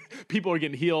and people were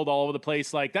getting healed all over the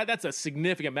place. Like that's a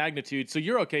significant magnitude. So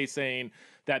you're okay saying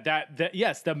that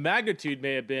yes, the magnitude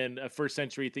may have been a first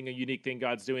century thing, a unique thing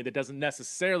God's doing that doesn't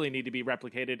necessarily need to be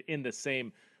replicated in the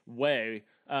same way.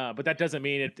 But that doesn't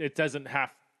mean it doesn't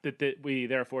have that we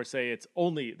therefore say it's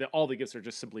only that all the gifts are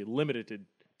just simply limited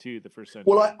to the first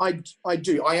century. Well, I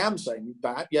do. I am saying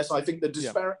that. Yes, I think the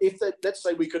disparity, let's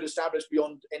say we could establish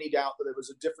beyond any doubt that there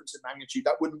was a difference in magnitude,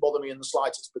 that wouldn't bother me in the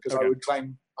slightest, because I would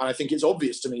claim, and I think it's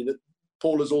obvious to me, that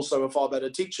Paul is also a far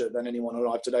better teacher than anyone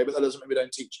alive today, but that doesn't mean we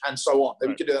don't teach, and so on.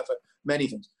 We could do that for many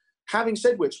things. Having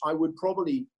said which, I would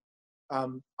probably,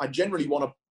 I generally want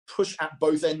to push at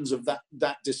both ends of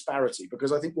that disparity,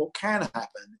 because I think what can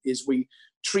happen is we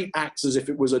treat Acts as if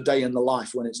it was a day in the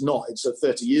life when it's not. It's a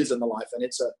 30 years in the life, and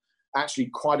it's actually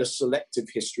quite a selective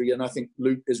history. And I think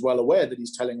Luke is well aware that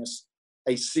he's telling us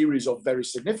a series of very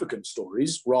significant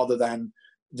stories rather than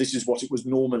this is what it was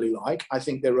normally like. I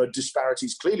think there are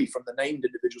disparities clearly from the named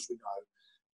individuals we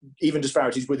know, even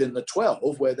disparities within the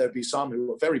 12, where there'd be some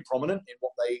who are very prominent in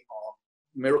what they are,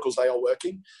 miracles they are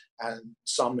working, and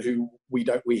some who we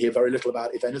hear very little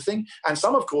about, if anything, and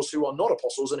some, of course, who are not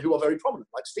apostles and who are very prominent,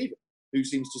 like Stephen, who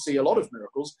seems to see a lot of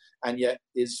miracles and yet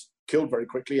is killed very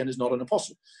quickly and is not an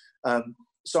apostle.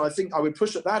 So I think I would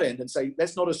push at that end and say,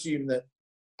 let's not assume that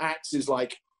Acts is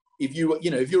like, if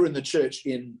you're in the church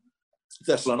in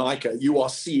Thessalonica, you are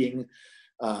seeing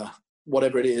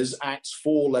whatever it is, Acts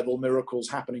 4 level miracles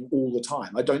happening all the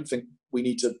time. I don't think we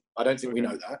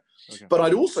know that. Okay. But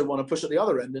I'd also want to push at the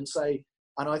other end and say,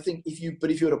 and I think if you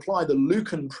would apply the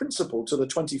Lucan principle to the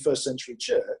 21st century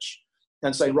church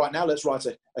and say, right now, let's write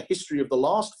a history of the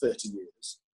last 30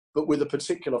 years, but with a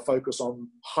particular focus on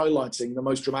highlighting the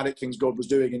most dramatic things God was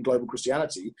doing in global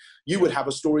Christianity, you would have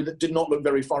a story that did not look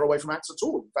very far away from Acts at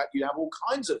all. In fact, you'd have all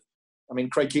kinds of,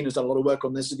 Craig Keen has done a lot of work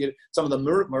on this. Some of the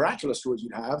miraculous stories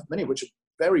you'd have, many of which are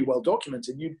very well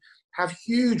documented, you'd have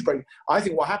huge break. I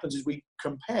think what happens is we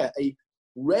compare a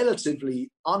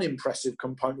relatively unimpressive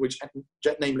component,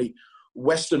 namely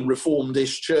Western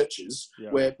Reformed-ish churches,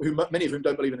 many of whom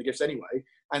don't believe in the gifts anyway,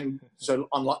 and so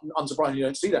unsurprisingly you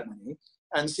don't see that many,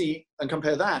 and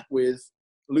compare that with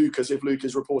Luke, as if Luke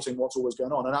is reporting what's always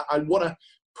going on. And I want to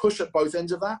push at both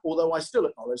ends of that, although I still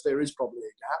acknowledge there is probably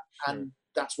a gap, and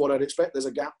that's what I'd expect. There's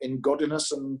a gap in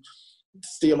godliness and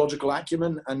theological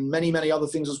acumen and many, many other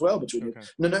things as well between you.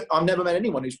 No, I've never met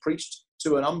anyone who's preached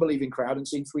to an unbelieving crowd and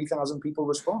seen 3,000 people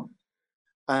respond.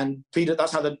 And Peter,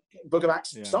 that's how the book of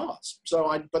Acts starts.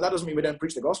 But that doesn't mean we don't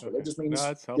preach the gospel. It just means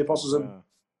the apostles are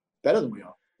better than we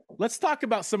are. Let's talk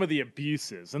about some of the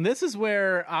abuses. And this is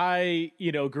where I,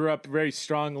 grew up very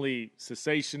strongly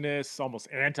cessationist, almost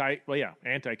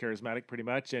anti-charismatic pretty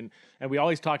much. And we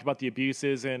always talked about the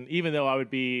abuses. And even though I would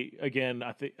be, again,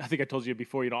 I think I told you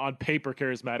before, on paper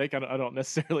charismatic, I don't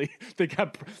necessarily think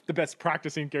I'm the best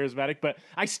practicing charismatic, but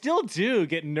I still do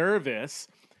get nervous,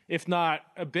 if not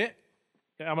a bit,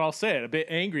 I'll say it, a bit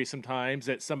angry sometimes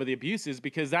at some of the abuses,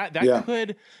 because that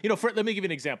could, let me give you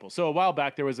an example. So a while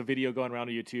back, there was a video going around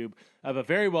on YouTube of a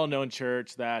very well-known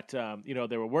church that,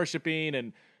 they were worshiping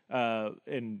and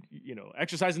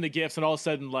exercising the gifts, and all of a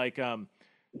sudden,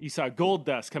 you saw gold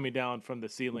dust coming down from the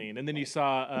ceiling, and then you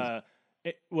saw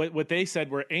what they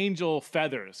said were angel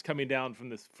feathers coming down from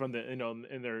the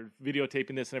and they're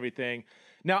videotaping this and everything.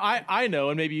 Now I know,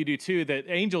 and maybe you do too, that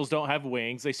angels don't have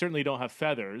wings. They certainly don't have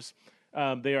feathers.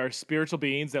 They are spiritual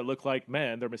beings that look like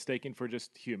men. They're mistaken for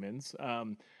just humans.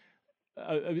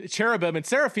 Cherubim and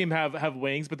seraphim have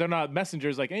wings, but they're not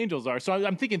messengers like angels are. So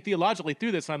I'm thinking theologically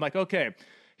through this, and I'm like, okay,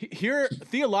 here are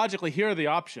the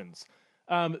options.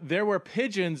 There were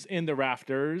pigeons in the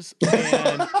rafters,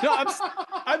 and I'm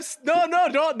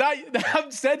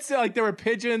sensing like there were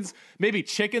pigeons. Maybe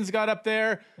chickens got up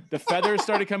there. The feathers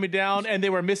started coming down, and they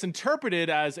were misinterpreted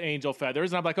as angel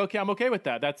feathers. And I'm like, okay, I'm okay with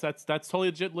that. That's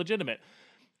totally legitimate.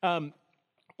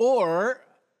 Or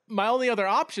my only other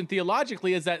option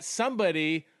theologically is that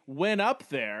somebody went up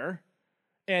there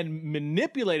and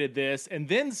manipulated this, and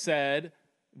then said,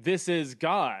 "This is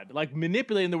God," like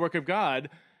manipulating the work of God.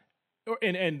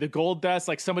 And the gold dust,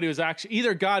 like somebody was actually,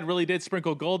 either God really did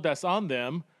sprinkle gold dust on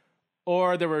them,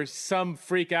 or there was some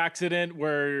freak accident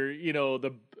where,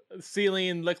 the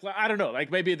ceiling, like, I don't know,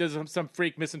 like maybe there's some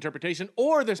freak misinterpretation,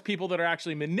 or there's people that are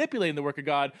actually manipulating the work of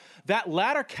God. That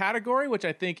latter category, which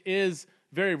I think is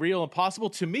very real and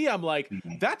possible, to me, I'm like,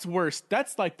 that's worse.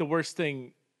 That's like the worst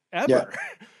thing ever.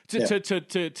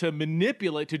 to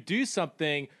manipulate, to do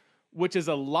something which is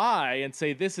a lie and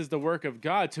say this is the work of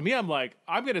God. To me, I'm like,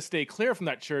 I'm going to stay clear from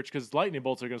that church because lightning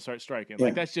bolts are going to start striking.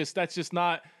 Like that's just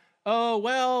not. Oh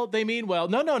well, they mean well.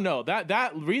 No.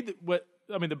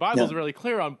 The Bible is really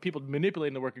clear on people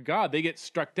manipulating the work of God. They get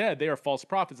struck dead. They are false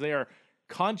prophets. They are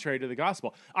contrary to the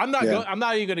gospel. I'm not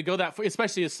even going to go that far,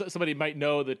 especially as somebody might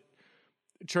know the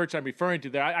church I'm referring to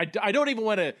there. I don't even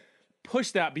want to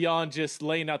push that beyond just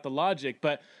laying out the logic,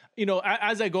 but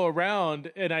as I go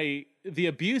around, and the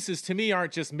abuses to me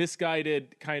aren't just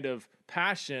misguided kind of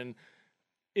passion.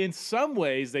 In some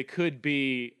ways, they could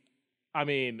be,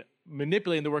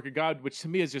 manipulating the work of God, which to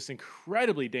me is just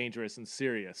incredibly dangerous and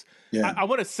serious. Yeah. I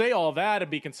want to say all that and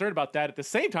be concerned about that. At the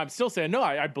same time, still saying, no,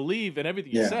 I believe in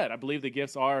everything you said. I believe the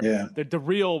gifts are, the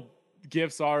real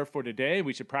gifts are for today.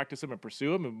 We should practice them and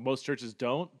pursue them, and most churches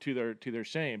don't, to their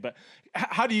shame. But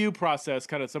how do you process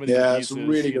kind of some of these abuses? Yeah, it's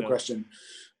a really good question.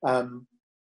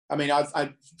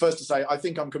 I first to say, I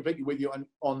think I'm completely with you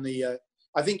on the.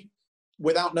 I think,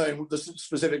 without knowing the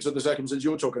specifics of the circumstances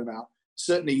you're talking about,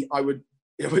 certainly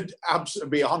it would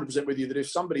absolutely be 100% with you that if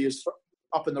somebody is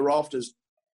up in the rafters,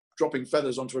 dropping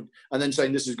feathers onto it, and then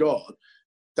saying this is God,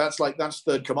 that's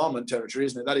third commandment territory,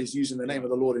 isn't it? That is using the name of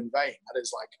the Lord in vain. That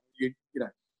is like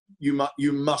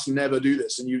you must never do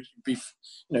this, and you be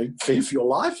fear for your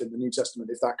life in the New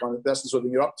Testament if that's the sort of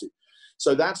thing you're up to.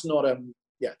 So that's not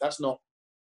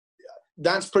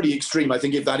that's pretty extreme, I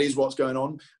think, if that is what's going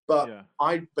on. But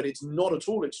it's not at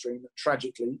all extreme,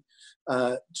 tragically,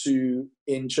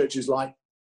 in churches like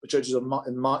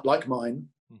mine.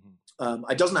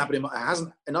 It doesn't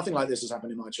happen nothing like this has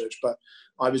happened in my church. But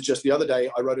I was just the other day,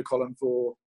 I wrote a column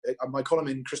for my column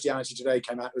in Christianity Today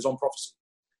came out. It was on prophecy,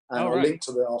 and I linked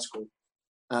to the article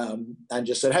and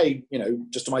just said, hey,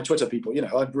 just to my Twitter people,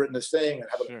 I've written this thing and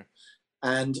have a.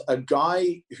 And a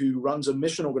guy who runs a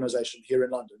mission organization here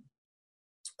in London,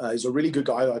 he's a really good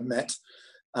guy I've met.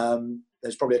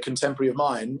 There's probably a contemporary of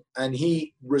mine, and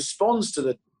he responds to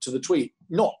the tweet,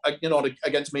 not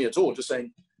against me at all, just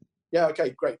saying, yeah, okay,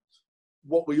 great.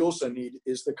 What we also need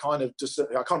is the kind of,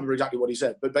 I can't remember exactly what he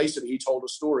said, but basically he told a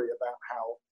story about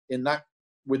how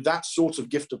with that sort of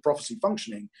gift of prophecy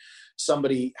functioning,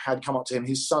 somebody had come up to him.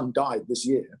 His son died this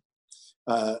year.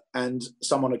 And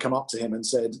someone had come up to him and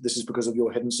said, this is because of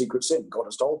your hidden secret sin, God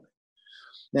has told me.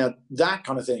 Now, that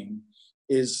kind of thing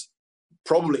is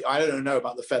probably, I don't know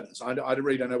about the feathers. I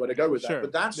really don't know where to go with that.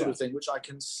 But that sort of thing, which I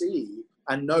can see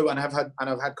and know and I've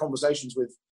had conversations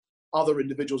with other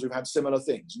individuals who've had similar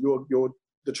things.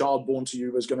 The child born to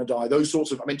you is going to die. Those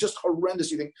sorts of, just horrendous.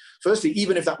 You think, firstly,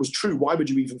 even if that was true, why would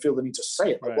you even feel the need to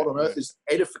say it? What on earth is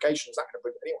edification is that going to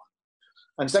bring to anyone?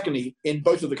 And secondly, in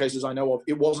both of the cases I know of,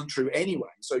 it wasn't true anyway.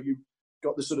 So you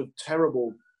got this sort of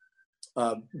terrible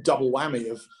double whammy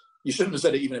of you shouldn't have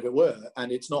said it even if it were,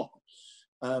 and it's not.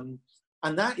 And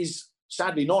that is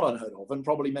sadly not unheard of, and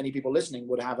probably many people listening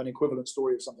would have an equivalent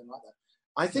story of something like that.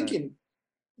 I think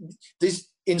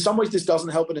in some ways this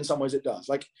doesn't help, but in some ways it does.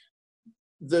 Like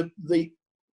the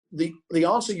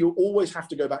answer you always have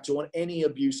to go back to on any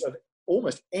abuse of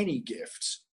almost any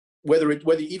gift, whether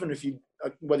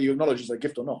you acknowledge it's a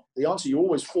gift or not, the answer you're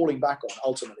always falling back on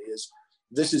ultimately is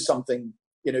this is something,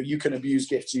 you can abuse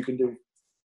gifts, you can do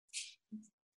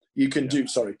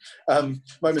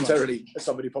momentarily as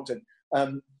somebody popped in,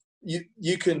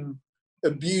 you can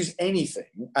abuse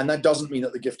anything, and that doesn't mean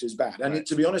that the gift is bad. And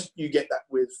to be honest, you get that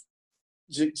with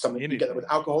something. You get that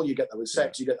with alcohol, you get that with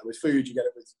sex, you get that with food, you get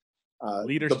it with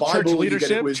the Bible, leadership,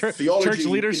 you get it with theology, church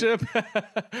leadership.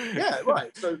 Yeah,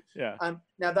 right. So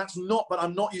now that's not, but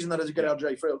I'm not using that as a get out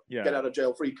of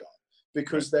jail free card,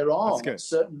 because there are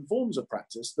certain forms of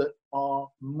practice that are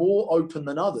more open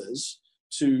than others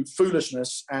to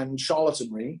foolishness and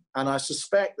charlatanry, and I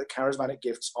suspect that charismatic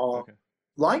gifts are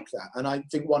like that. And I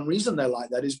think one reason they're like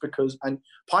that is because, and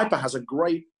Piper has a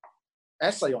great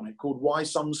essay on it called Why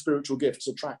Some Spiritual Gifts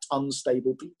Attract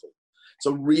Unstable People. It's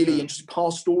a really interesting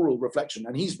pastoral reflection,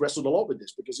 and he's wrestled a lot with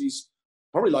this because he's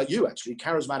probably like you, actually,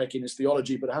 charismatic in his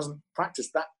theology, but hasn't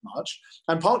practiced that much.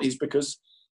 And partly it's because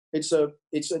it's an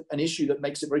issue that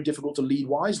makes it very difficult to lead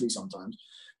wisely sometimes.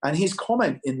 And his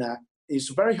comment in that is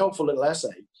a very helpful little essay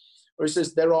where he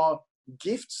says there are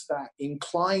gifts that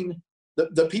incline,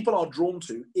 that people are drawn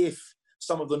to if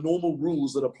some of the normal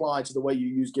rules that apply to the way you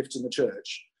use gifts in the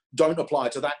church don't apply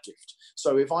to that gift.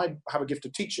 So if I have a gift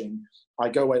of teaching, I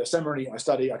go away to seminary, I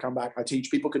study, I come back, I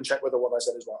teach. People can check whether what I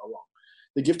said is right or wrong.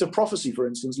 The gift of prophecy, for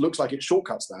instance, looks like it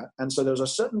shortcuts that. And so there's a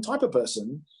certain type of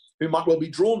person who might well be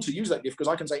drawn to use that gift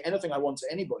because I can say anything I want to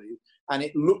anybody and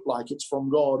it look like it's from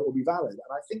God or be valid.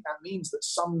 And I think that means that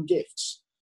some gifts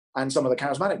and some of the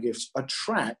charismatic gifts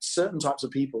attract certain types of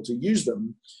people to use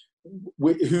them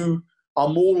who are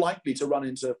more likely to run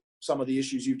into some of the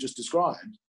issues you've just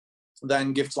described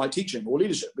than gifts like teaching or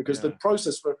leadership, because the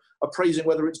process for appraising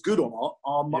whether it's good or not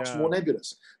are much more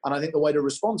nebulous. And I think the way to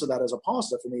respond to that as a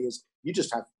pastor for me is you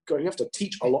have to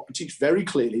teach a lot, teach very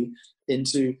clearly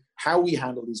into how we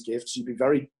handle these gifts. You'd be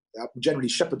very generally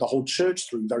shepherd the whole church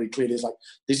through very clearly. It's like,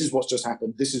 this is what's just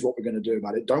happened. This is what we're going to do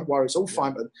about it. Don't worry, it's all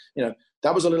fine. But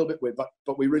that was a little bit weird,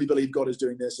 but we really believe God is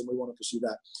doing this and we want to pursue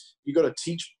that. You've got to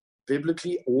teach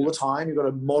biblically all the time. You've got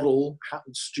to model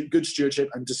good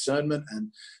stewardship and discernment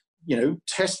and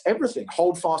test everything,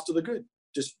 hold fast to the good,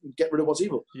 just get rid of what's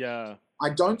evil. I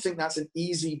don't think that's an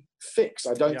easy fix.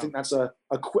 I don't think that's I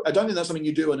don't think that's something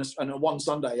you do on a one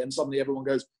Sunday and suddenly everyone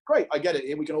goes, great, I get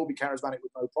it, we can all be charismatic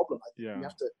with no problem. I think you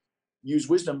have to use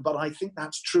wisdom, but I think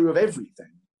that's true of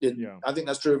everything. I think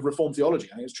that's true of Reformed theology.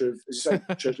 I think it's true of, as you say,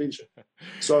 church leadership.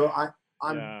 So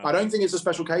I don't think it's a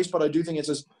special case, but I do think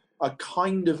it's a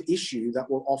kind of issue that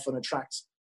will often attract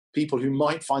people who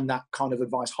might find that kind of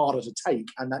advice harder to take,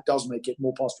 and that does make it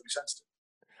more pastorally sensitive.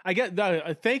 I get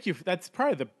that. Thank you. That's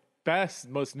probably the best,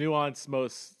 most nuanced,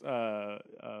 most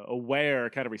aware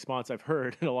kind of response I've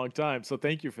heard in a long time. So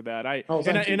thank you for that.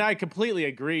 And I completely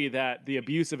agree that the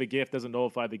abuse of a gift doesn't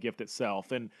nullify the gift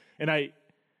itself. Anyway,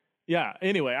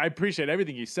 I appreciate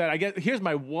everything you said. I guess here's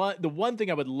the one thing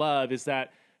I would love is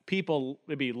that people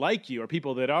maybe like you or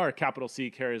people that are capital C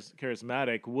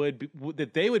charismatic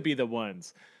that they would be the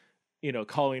ones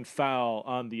calling foul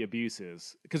on the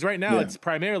abuses. Because right now it's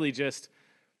primarily just,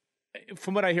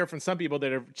 from what I hear from some people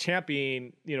that are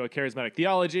championing, a charismatic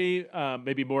theology,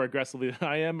 maybe more aggressively than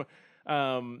I am,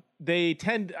 they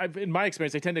tend, in my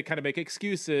experience, they tend to kind of make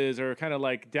excuses or kind of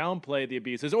like downplay the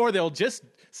abuses, or they'll just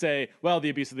say, well, the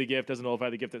abuse of the gift doesn't nullify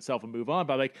the gift itself and move on.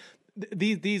 But like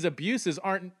these abuses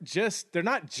they're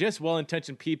not just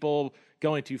well-intentioned people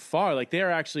going too far. Like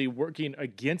they're actually working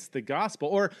against the gospel,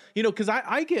 or, because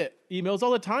I get emails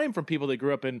all the time from people that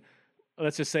grew up in,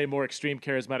 let's just say, more extreme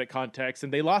charismatic context,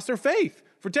 and they lost their faith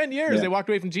for 10 years. They walked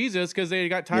away from Jesus because they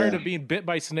got tired of being bit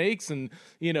by snakes and,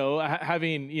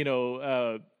 having,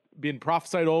 being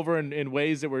prophesied over in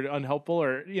ways that were unhelpful,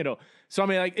 or, so I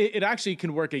mean, like it actually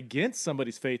can work against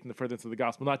somebody's faith in the furtherance of the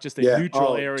gospel, not just a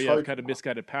neutral area of kind of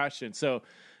misguided passion. So,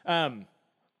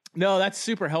 no, that's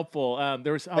super helpful.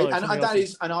 There was,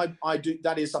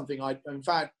 that is something in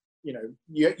fact,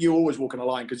 you always walk on a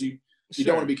line because you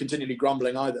don't want to be continually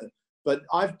grumbling either. But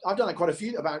I've done that quite a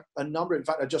few, about a number. In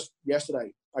fact,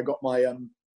 yesterday I got my,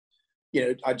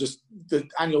 the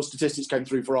annual statistics came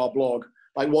through for our blog.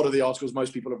 Like, what are the articles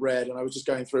most people have read? And I was just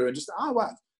going through and just,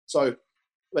 wow. So,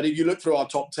 but if you look through our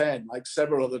top 10, like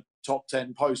several of the top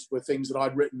 10 posts were things that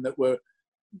I'd written that were,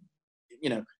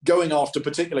 going after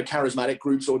particular charismatic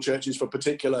groups or churches for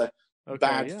particular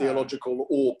bad theological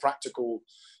or practical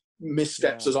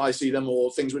missteps as I see them,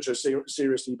 or things which are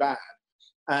seriously bad.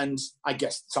 And I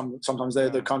guess sometimes they're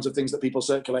the kinds of things that people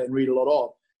circulate and read a lot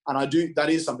of. And that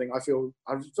is something I feel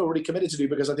really committed to do,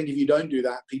 because I think if you don't do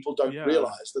that, people don't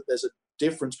realize that there's a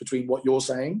difference between what you're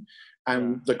saying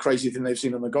and the crazy thing they've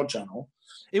seen on the God channel.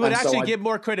 It would actually give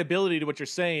more credibility to what you're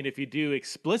saying if you do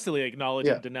explicitly acknowledge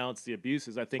and denounce the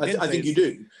abuses. I think you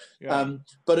do.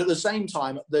 But at the same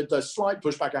time, the slight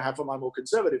pushback I have from my more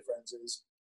conservative friends is,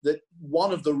 that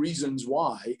one of the reasons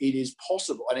why it is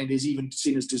possible, and it is even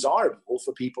seen as desirable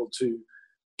for people to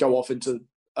go off into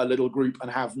a little group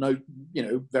and have no,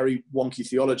 very wonky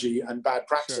theology and bad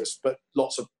practice, but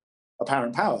lots of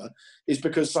apparent power, is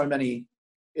because so many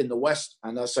in the West,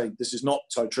 and I say this is not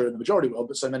so true in the majority world,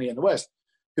 but so many in the West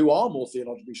who are more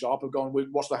theologically sharp have gone, we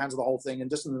wash their hands of the whole thing and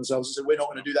distanced themselves and said, we're not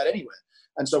going to do that anywhere.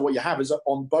 And so what you have is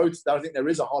on both, I think there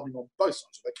is a hardening on both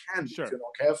sides. There can be, if you're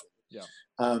not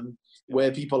careful,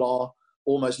 where people are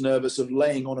almost nervous of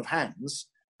laying on of hands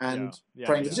and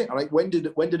praying for the sick. Like, when did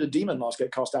a demon last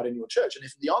get cast out in your church? And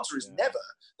if the answer is never,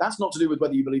 that's not to do with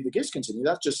whether you believe the gifts continue.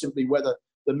 That's just simply whether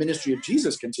the ministry of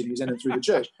Jesus continues in and through the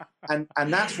church. And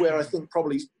that's where I think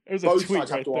probably both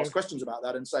sides have to ask questions about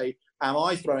that and say, am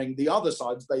I throwing the other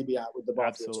side's baby out with the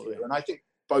bathwater here? And I think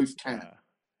both can. Yeah.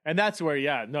 And that's where,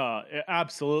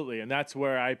 absolutely. And that's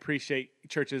where I appreciate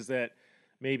churches that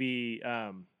maybe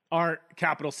aren't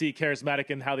capital C charismatic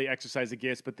in how they exercise the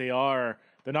gifts, but they're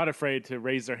not afraid to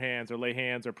raise their hands or lay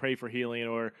hands or pray for healing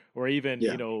or even,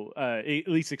 at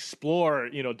least explore,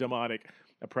 demonic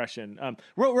oppression.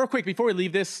 Real quick before we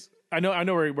leave this, I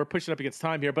know we're pushing up against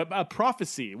time here, but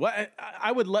prophecy.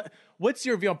 What's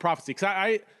your view on prophecy?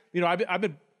 Because I've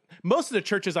been, most of the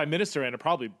churches I minister in are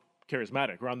probably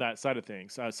charismatic around that side of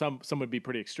things. Some would be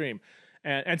pretty extreme,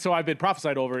 and so I've been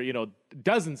prophesied over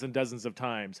dozens and dozens of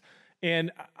times.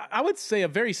 And I would say a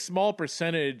very small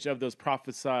percentage of those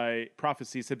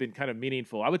prophecies have been kind of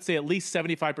meaningful. I would say at least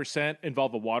 75%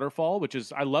 involve a waterfall, which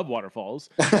is, I love waterfalls.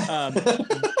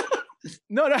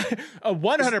 No,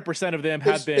 100% of them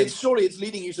have been. Surely it's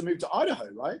leading you to move to Idaho,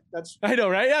 right? I know,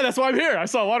 right? Yeah, that's why I'm here. I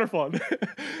saw a waterfall.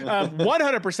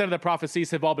 100% of the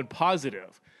prophecies have all been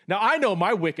positive. Now, I know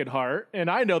my wicked heart, and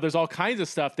I know there's all kinds of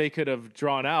stuff they could have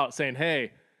drawn out saying,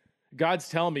 hey, God's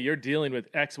telling me you're dealing with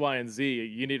X, Y, and Z.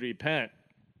 You need to repent.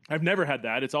 I've never had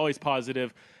that. It's always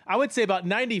positive. I would say about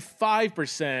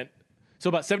 95%, so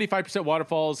about 75%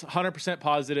 waterfalls, 100%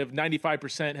 positive,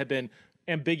 95% have been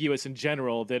ambiguous in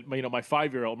general, that my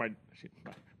 5-year-old, I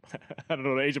don't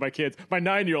know the age of my kids, my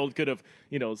 9-year-old could have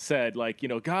said, like,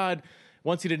 God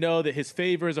wants you to know that his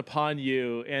favor is upon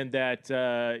you and that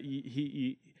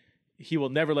he will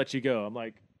never let you go. I'm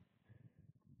like,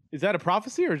 is that a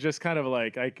prophecy or just kind of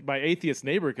like my atheist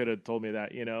neighbor could have told me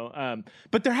that,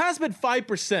 but there has been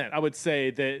 5%, I would say,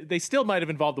 that they still might have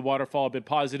involved the waterfall, been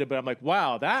positive, but I'm like,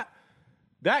 wow,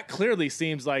 that clearly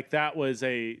seems like that was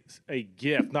a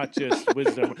gift, not just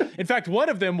wisdom. In fact, one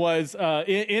of them was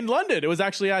in London. It was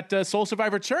actually at Soul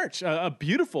Survivor Church, a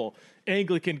beautiful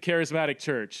Anglican charismatic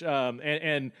church.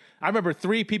 And I remember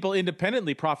 3 people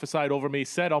independently prophesied over me,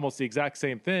 said almost the exact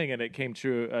same thing, and it came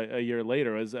true a year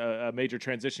later. It was a major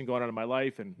transition going on in my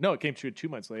life. And no, it came true 2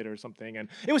 months later or something. And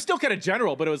it was still kind of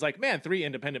general, but it was like, man, 3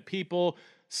 independent people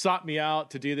sought me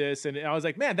out to do this. And I was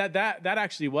like, man, that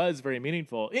actually was very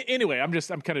meaningful. Anyway,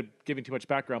 I'm kind of giving too much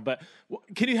background, but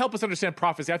can you help us understand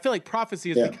prophecy? I feel like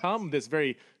prophecy has become this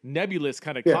very nebulous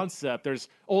kind of concept. There's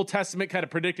Old Testament kind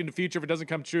of predicting the future. If it doesn't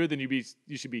come true, then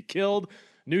you should be killed.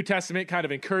 New Testament kind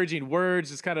of encouraging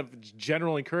words, is kind of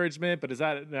general encouragement, but is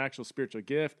that an actual spiritual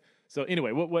gift? So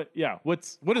anyway, what should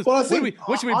we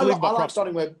believe about prophecy?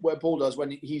 Starting where Paul does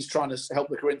when he's trying to help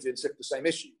the Corinthians hit the same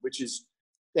issue, which is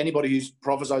anybody who's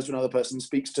prophesies to another person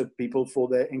speaks to people for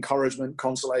their encouragement,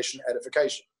 consolation,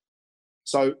 edification.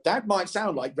 So that might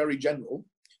sound like very general,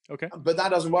 but that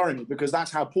doesn't worry me, because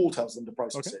that's how Paul tells them to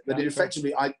process it. That it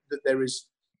effectively, that there is,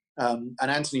 and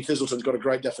Anthony Thiselton's got a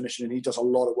great definition, and he does a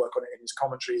lot of work on it in his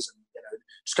commentaries, and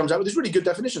just comes out with this really good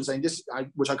definition saying this,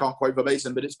 which I can't quote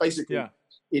verbatim, but it's basically,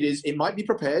 it might be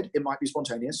prepared, it might be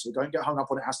spontaneous. So don't get hung up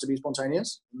on it has to be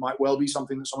spontaneous. It might well be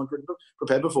something that someone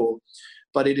prepared before,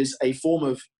 but it is a form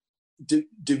of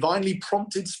divinely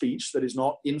prompted speech that is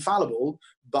not infallible,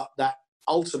 but that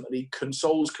ultimately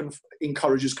consoles,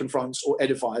 encourages, confronts, or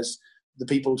edifies the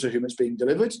people to whom it's being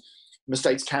delivered.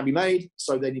 Mistakes can be made,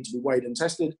 so they need to be weighed and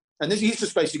tested. And he's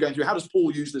just basically going through, how does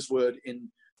Paul use this word in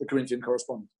the Corinthian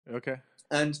correspondence?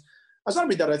 And as I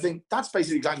read that, I think that's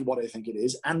basically exactly what I think it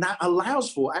is. And that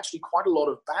allows for actually quite a lot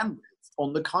of bandwidth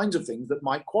on the kinds of things that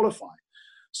might qualify.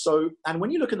 So, and when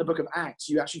you look in the book of Acts,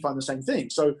 you actually find the same thing.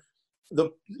 So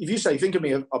if you say, think of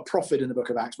me a prophet in the book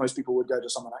of Acts, most people would go to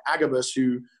someone like Agabus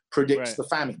who predicts the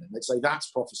famine, and they'd say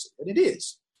that's prophecy. And it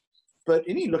is. But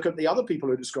when you look at the other people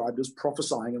who are described as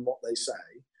prophesying and what they say,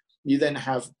 you then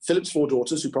have Philip's 4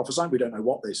 daughters who prophesy. We don't know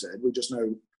what they said. We just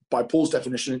know by Paul's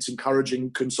definition, it's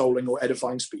encouraging, consoling, or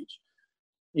edifying speech.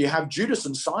 You have Judas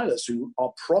and Silas who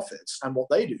are prophets, and what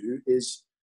they do is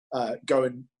go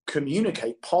and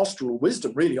communicate pastoral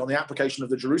wisdom really on the application of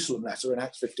the Jerusalem letter in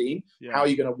Acts 15. How are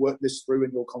you going to work this through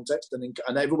in your context?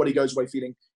 And everybody goes away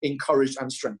feeling encouraged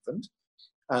and strengthened,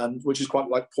 which is quite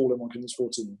like Paul in 1 Corinthians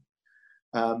 14.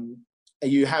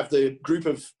 You have the group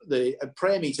of the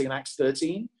prayer meeting in Acts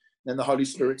 13. Then the Holy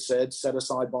Spirit said, set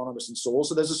aside Barnabas and Saul.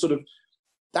 So there's a sort of,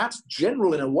 that's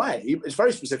general in a way. It's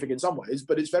very specific in some ways,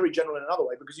 but it's very general in another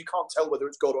way, because you can't tell whether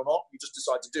it's God or not. You just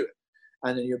decide to do it,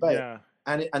 and then you obey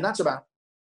it. And that's about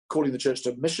calling the church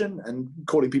to mission and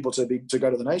calling people to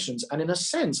go to the nations. And in a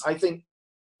sense, I think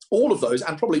all of those,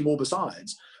 and probably more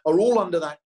besides, are all under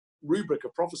that rubric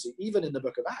of prophecy, even in the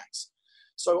book of Acts.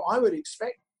 So I would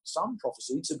expect some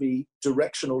prophecy to be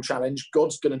directional challenge.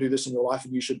 God's going to do this in your life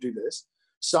and you should do this.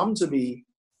 Some to be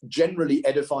generally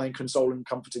edifying, consoling,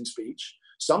 comforting speech.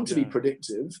 Some to be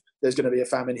predictive. There's going to be a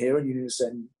famine here and you need to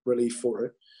send relief for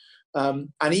it. And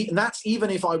that's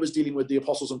even if I was dealing with the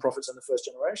apostles and prophets in the first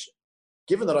generation.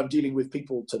 Given that I'm dealing with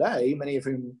people today, many of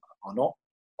whom are not,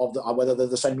 whether they're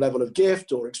the same level of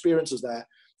gift or experience as that,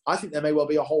 I think there may well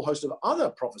be a whole host of other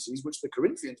prophecies, which the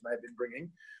Corinthians may have been bringing,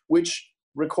 which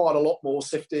required a lot more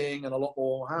sifting and a lot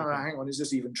more, hang on, is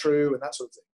this even true? And that sort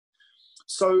of thing.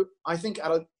 So I think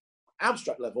at an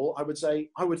abstract level, I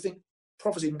would think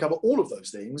prophecy can cover all of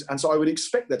those things. And so I would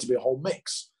expect there to be a whole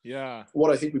mix. Yeah.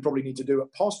 What I think we probably need to do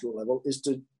at pastoral level is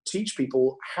to teach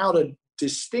people how to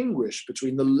distinguish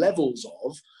between the levels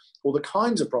of, or the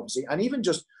kinds of prophecy, and even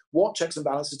just what checks and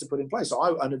balances to put in place.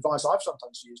 So an advice I've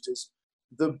sometimes used is,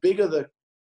 the bigger the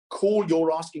call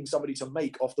you're asking somebody to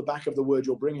make off the back of the word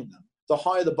you're bringing them, the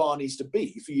higher the bar needs to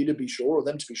be for you to be sure, or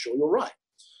them to be sure you're right.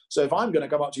 So if I'm going to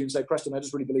come up to you and say, Preston, I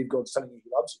just really believe God's telling you he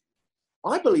loves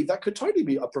you, I believe that could totally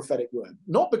be a prophetic word.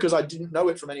 Not because I didn't know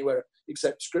it from anywhere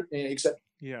except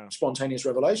spontaneous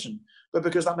revelation, but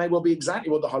because that may well be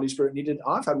exactly what the Holy Spirit needed.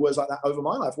 I've had words like that over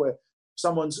my life, where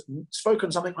someone's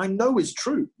spoken something I know is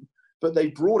true, but they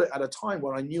brought it at a time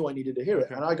where I knew I needed to hear it.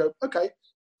 And I go, okay,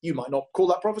 you might not call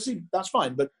that prophecy, that's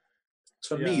fine, but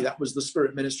to me, that was the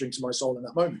Spirit ministering to my soul in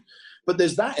that moment. But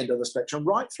there's that end of the spectrum,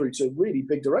 right through to really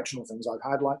big directional things I've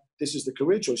had, like this is the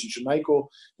career choice you should make, or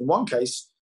in one case,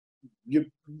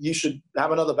 you should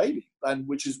have another baby, and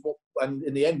which is what. And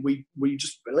in the end, we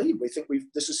just believe. We think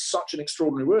this is such an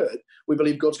extraordinary word. We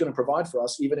believe God's going to provide for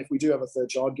us, even if we do have a third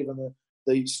child, given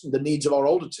the needs of our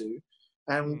older two.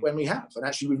 And when we have, and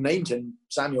actually we've named him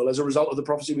Samuel as a result of the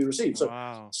prophecy we received. So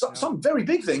some very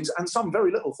big things and some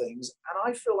very little things.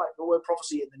 And I feel like the word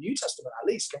prophecy in the New Testament at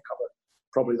least can cover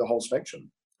probably the whole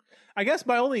spectrum. I guess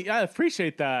I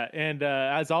appreciate that. And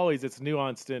as always, it's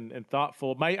nuanced and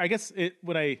thoughtful.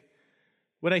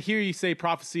 When I hear you say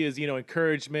prophecy is,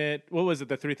 encouragement, what was it?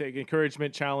 The three things: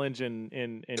 encouragement, challenge,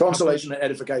 and consolation and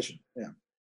edification. Yeah.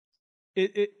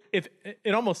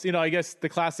 It almost, I guess the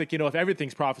classic, if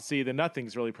everything's prophecy, then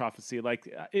nothing's really prophecy.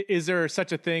 Like, is there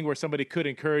such a thing where somebody could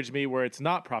encourage me where it's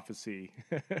not prophecy,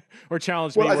 or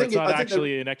challenge me where it's not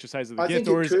actually an exercise of the gift?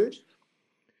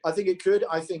 I think it could.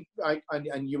 I think,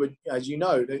 and you would, as you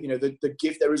know, the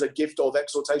gift. There is a gift of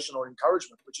exhortation or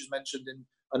encouragement, which is mentioned in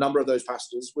a number of those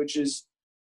passages, which is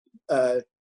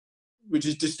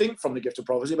distinct from the gift of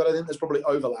prophecy. But I think there's probably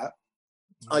overlap.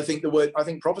 I think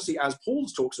prophecy, as Paul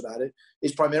talks about it,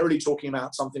 is primarily talking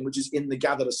about something which is in the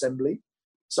gathered assembly.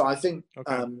 So I think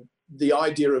the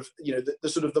idea of the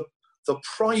sort of the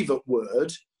private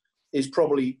word is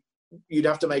probably, you'd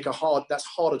have to make that's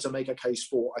harder to make a case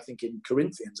for, I think, in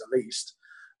Corinthians at least.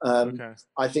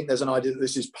 I think there's an idea that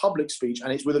this is public speech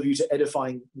and it's with a view to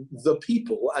edifying the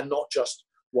people and not just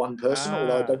one person,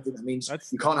 although I don't think that means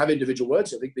you can't have individual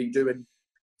words. I think that you do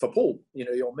for Paul,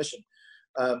 your mission.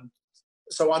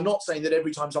 So I'm not saying that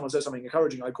every time someone says something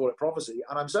encouraging, I call it prophecy.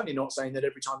 And I'm certainly not saying that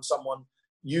every time someone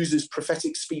uses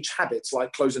prophetic speech habits,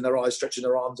 like closing their eyes, stretching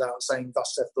their arms out, saying,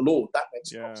 thus saith the Lord, that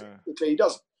makes it prophecy. It clearly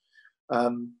doesn't.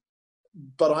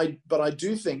 But I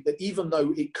do think that even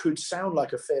though it could sound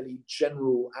like a fairly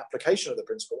general application of the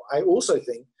principle, I also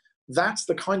think that's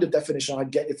the kind of definition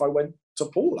I'd get if I went to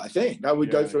Paul. I think I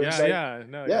would go through and say,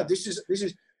 this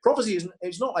is prophecy.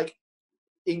 It's not like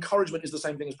encouragement is the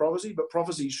same thing as prophecy, but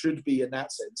prophecy should be in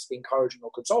that sense encouraging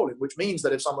or consoling, which means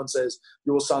that if someone says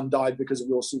your son died because of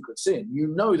your secret sin,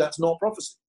 that's not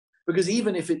prophecy, because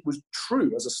even if it was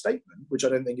true as a statement, which I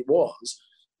don't think it was,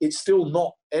 it's still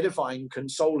not edifying,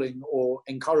 consoling, or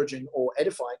encouraging, or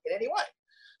edifying in any way.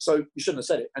 So you shouldn't have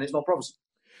said it, and it's not prophecy.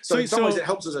 So in some ways it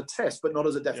helps as a test, but not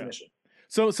as a definition.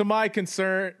 So my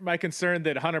concern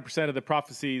that 100% of the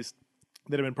prophecies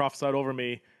that have been prophesied over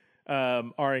me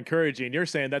are encouraging. You're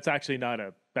saying that's actually not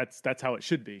that's how it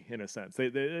should be, in a sense.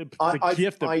 I'm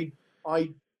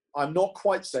not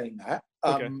quite saying that.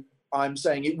 I'm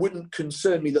saying it wouldn't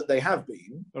concern me that they have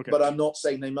been, but I'm not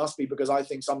saying they must be, because I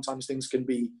think sometimes things can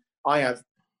be,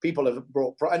 people have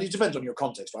brought, and it depends on your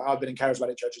context, right? I've been in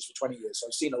charismatic churches for 20 years, so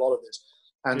I've seen a lot of this.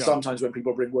 And sometimes when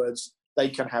people bring words,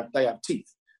 they have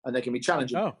teeth and they can be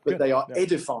challenging, but they are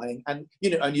edifying. And,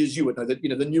 and as you would know, that,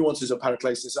 the nuances of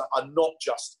paraclesis are not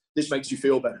just, this makes you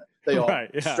feel better. They are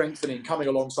strengthening, coming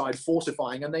alongside,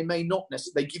 fortifying, and they may not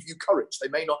necessarily, they give you courage. They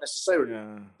may not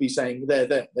necessarily be saying they're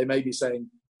there. They may be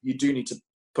saying, you do need to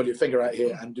pull your finger out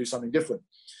here and do something different.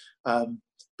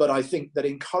 But I think that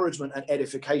encouragement and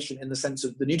edification, in the sense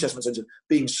of the New Testament sense of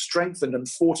being strengthened and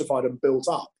fortified and built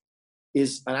up,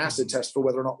 is an acid test for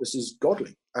whether or not this is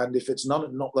godly. And if it's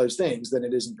not those things, then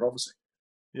it isn't prophecy.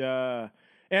 Yeah.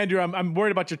 Andrew, I'm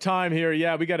worried about your time here.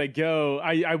 Yeah, we got to go.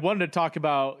 I wanted to talk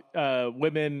about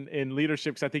women in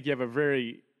leadership, because I think you have a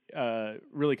very,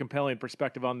 really compelling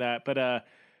perspective on that. But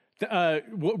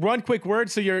one quick word.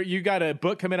 So you got a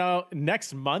book coming out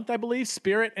next month, I believe,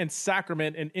 Spirit and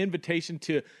Sacrament, an invitation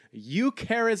to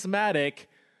Eucharismatic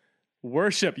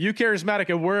worship. Eucharismatic,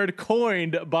 a word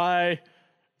coined by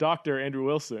Dr. Andrew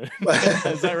Wilson.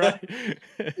 Is that right?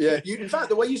 Yeah. In fact,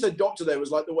 the way you said doctor there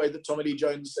was like the way that Tommy Lee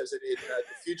Jones says it in The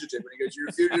Fugitive, when he goes,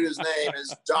 "Your fugitive's name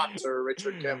is Dr.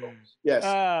 Richard Campbell." Yes.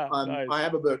 Nice. I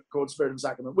have a book called Spirit and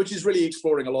Sacrament, which is really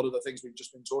exploring a lot of the things we've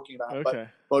just been talking about,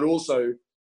 but also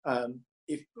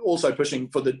pushing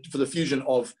for the fusion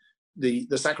of the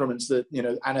sacraments, that,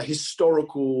 and a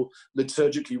historical,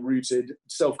 liturgically rooted,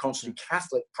 self-consciously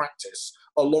Catholic practice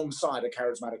alongside a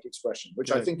charismatic expression,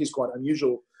 which I think is quite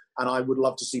unusual. And I would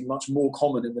love to see much more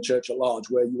common in the church at large,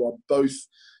 where you are both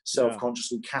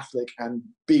self-consciously Catholic and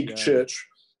big church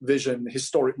vision,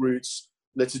 historic roots,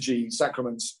 liturgy,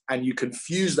 sacraments, and you can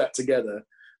fuse that together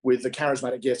with the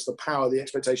charismatic gifts, the power, the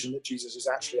expectation that Jesus is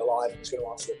actually alive and is going to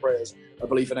answer your prayers, a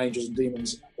belief in angels and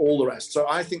demons, all the rest. So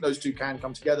I think those two can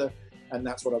come together, and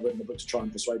that's what I've written the book to try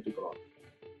and persuade people on.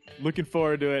 Looking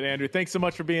forward to it, Andrew. Thanks so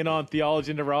much for being on Theology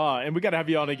in the Raw. And we got to have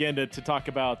you on again to talk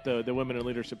about the women in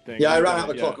leadership thing. Yeah, I ran out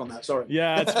the clock on that. Sorry.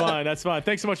 Yeah, that's fine. That's fine.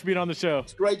 Thanks so much for being on the show.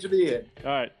 It's great to be here. All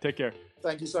right. Take care.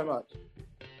 Thank you so much.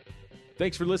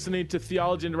 Thanks for listening to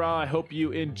Theology in the Raw. I hope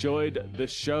you enjoyed the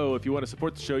show. If you want to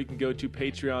support the show, you can go to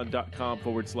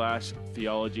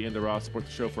patreon.com/Theology in the Raw. Support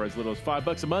the show for as little as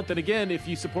 $5 a month. And again, if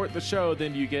you support the show,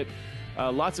 then you get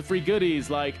lots of free goodies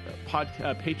like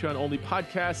Patreon-only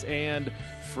podcasts and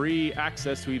free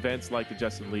access to events like the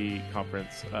Justin Lee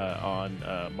Conference on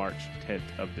March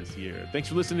 10th of this year. Thanks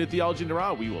for listening to Theology in the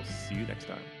Raw. We will see you next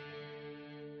time.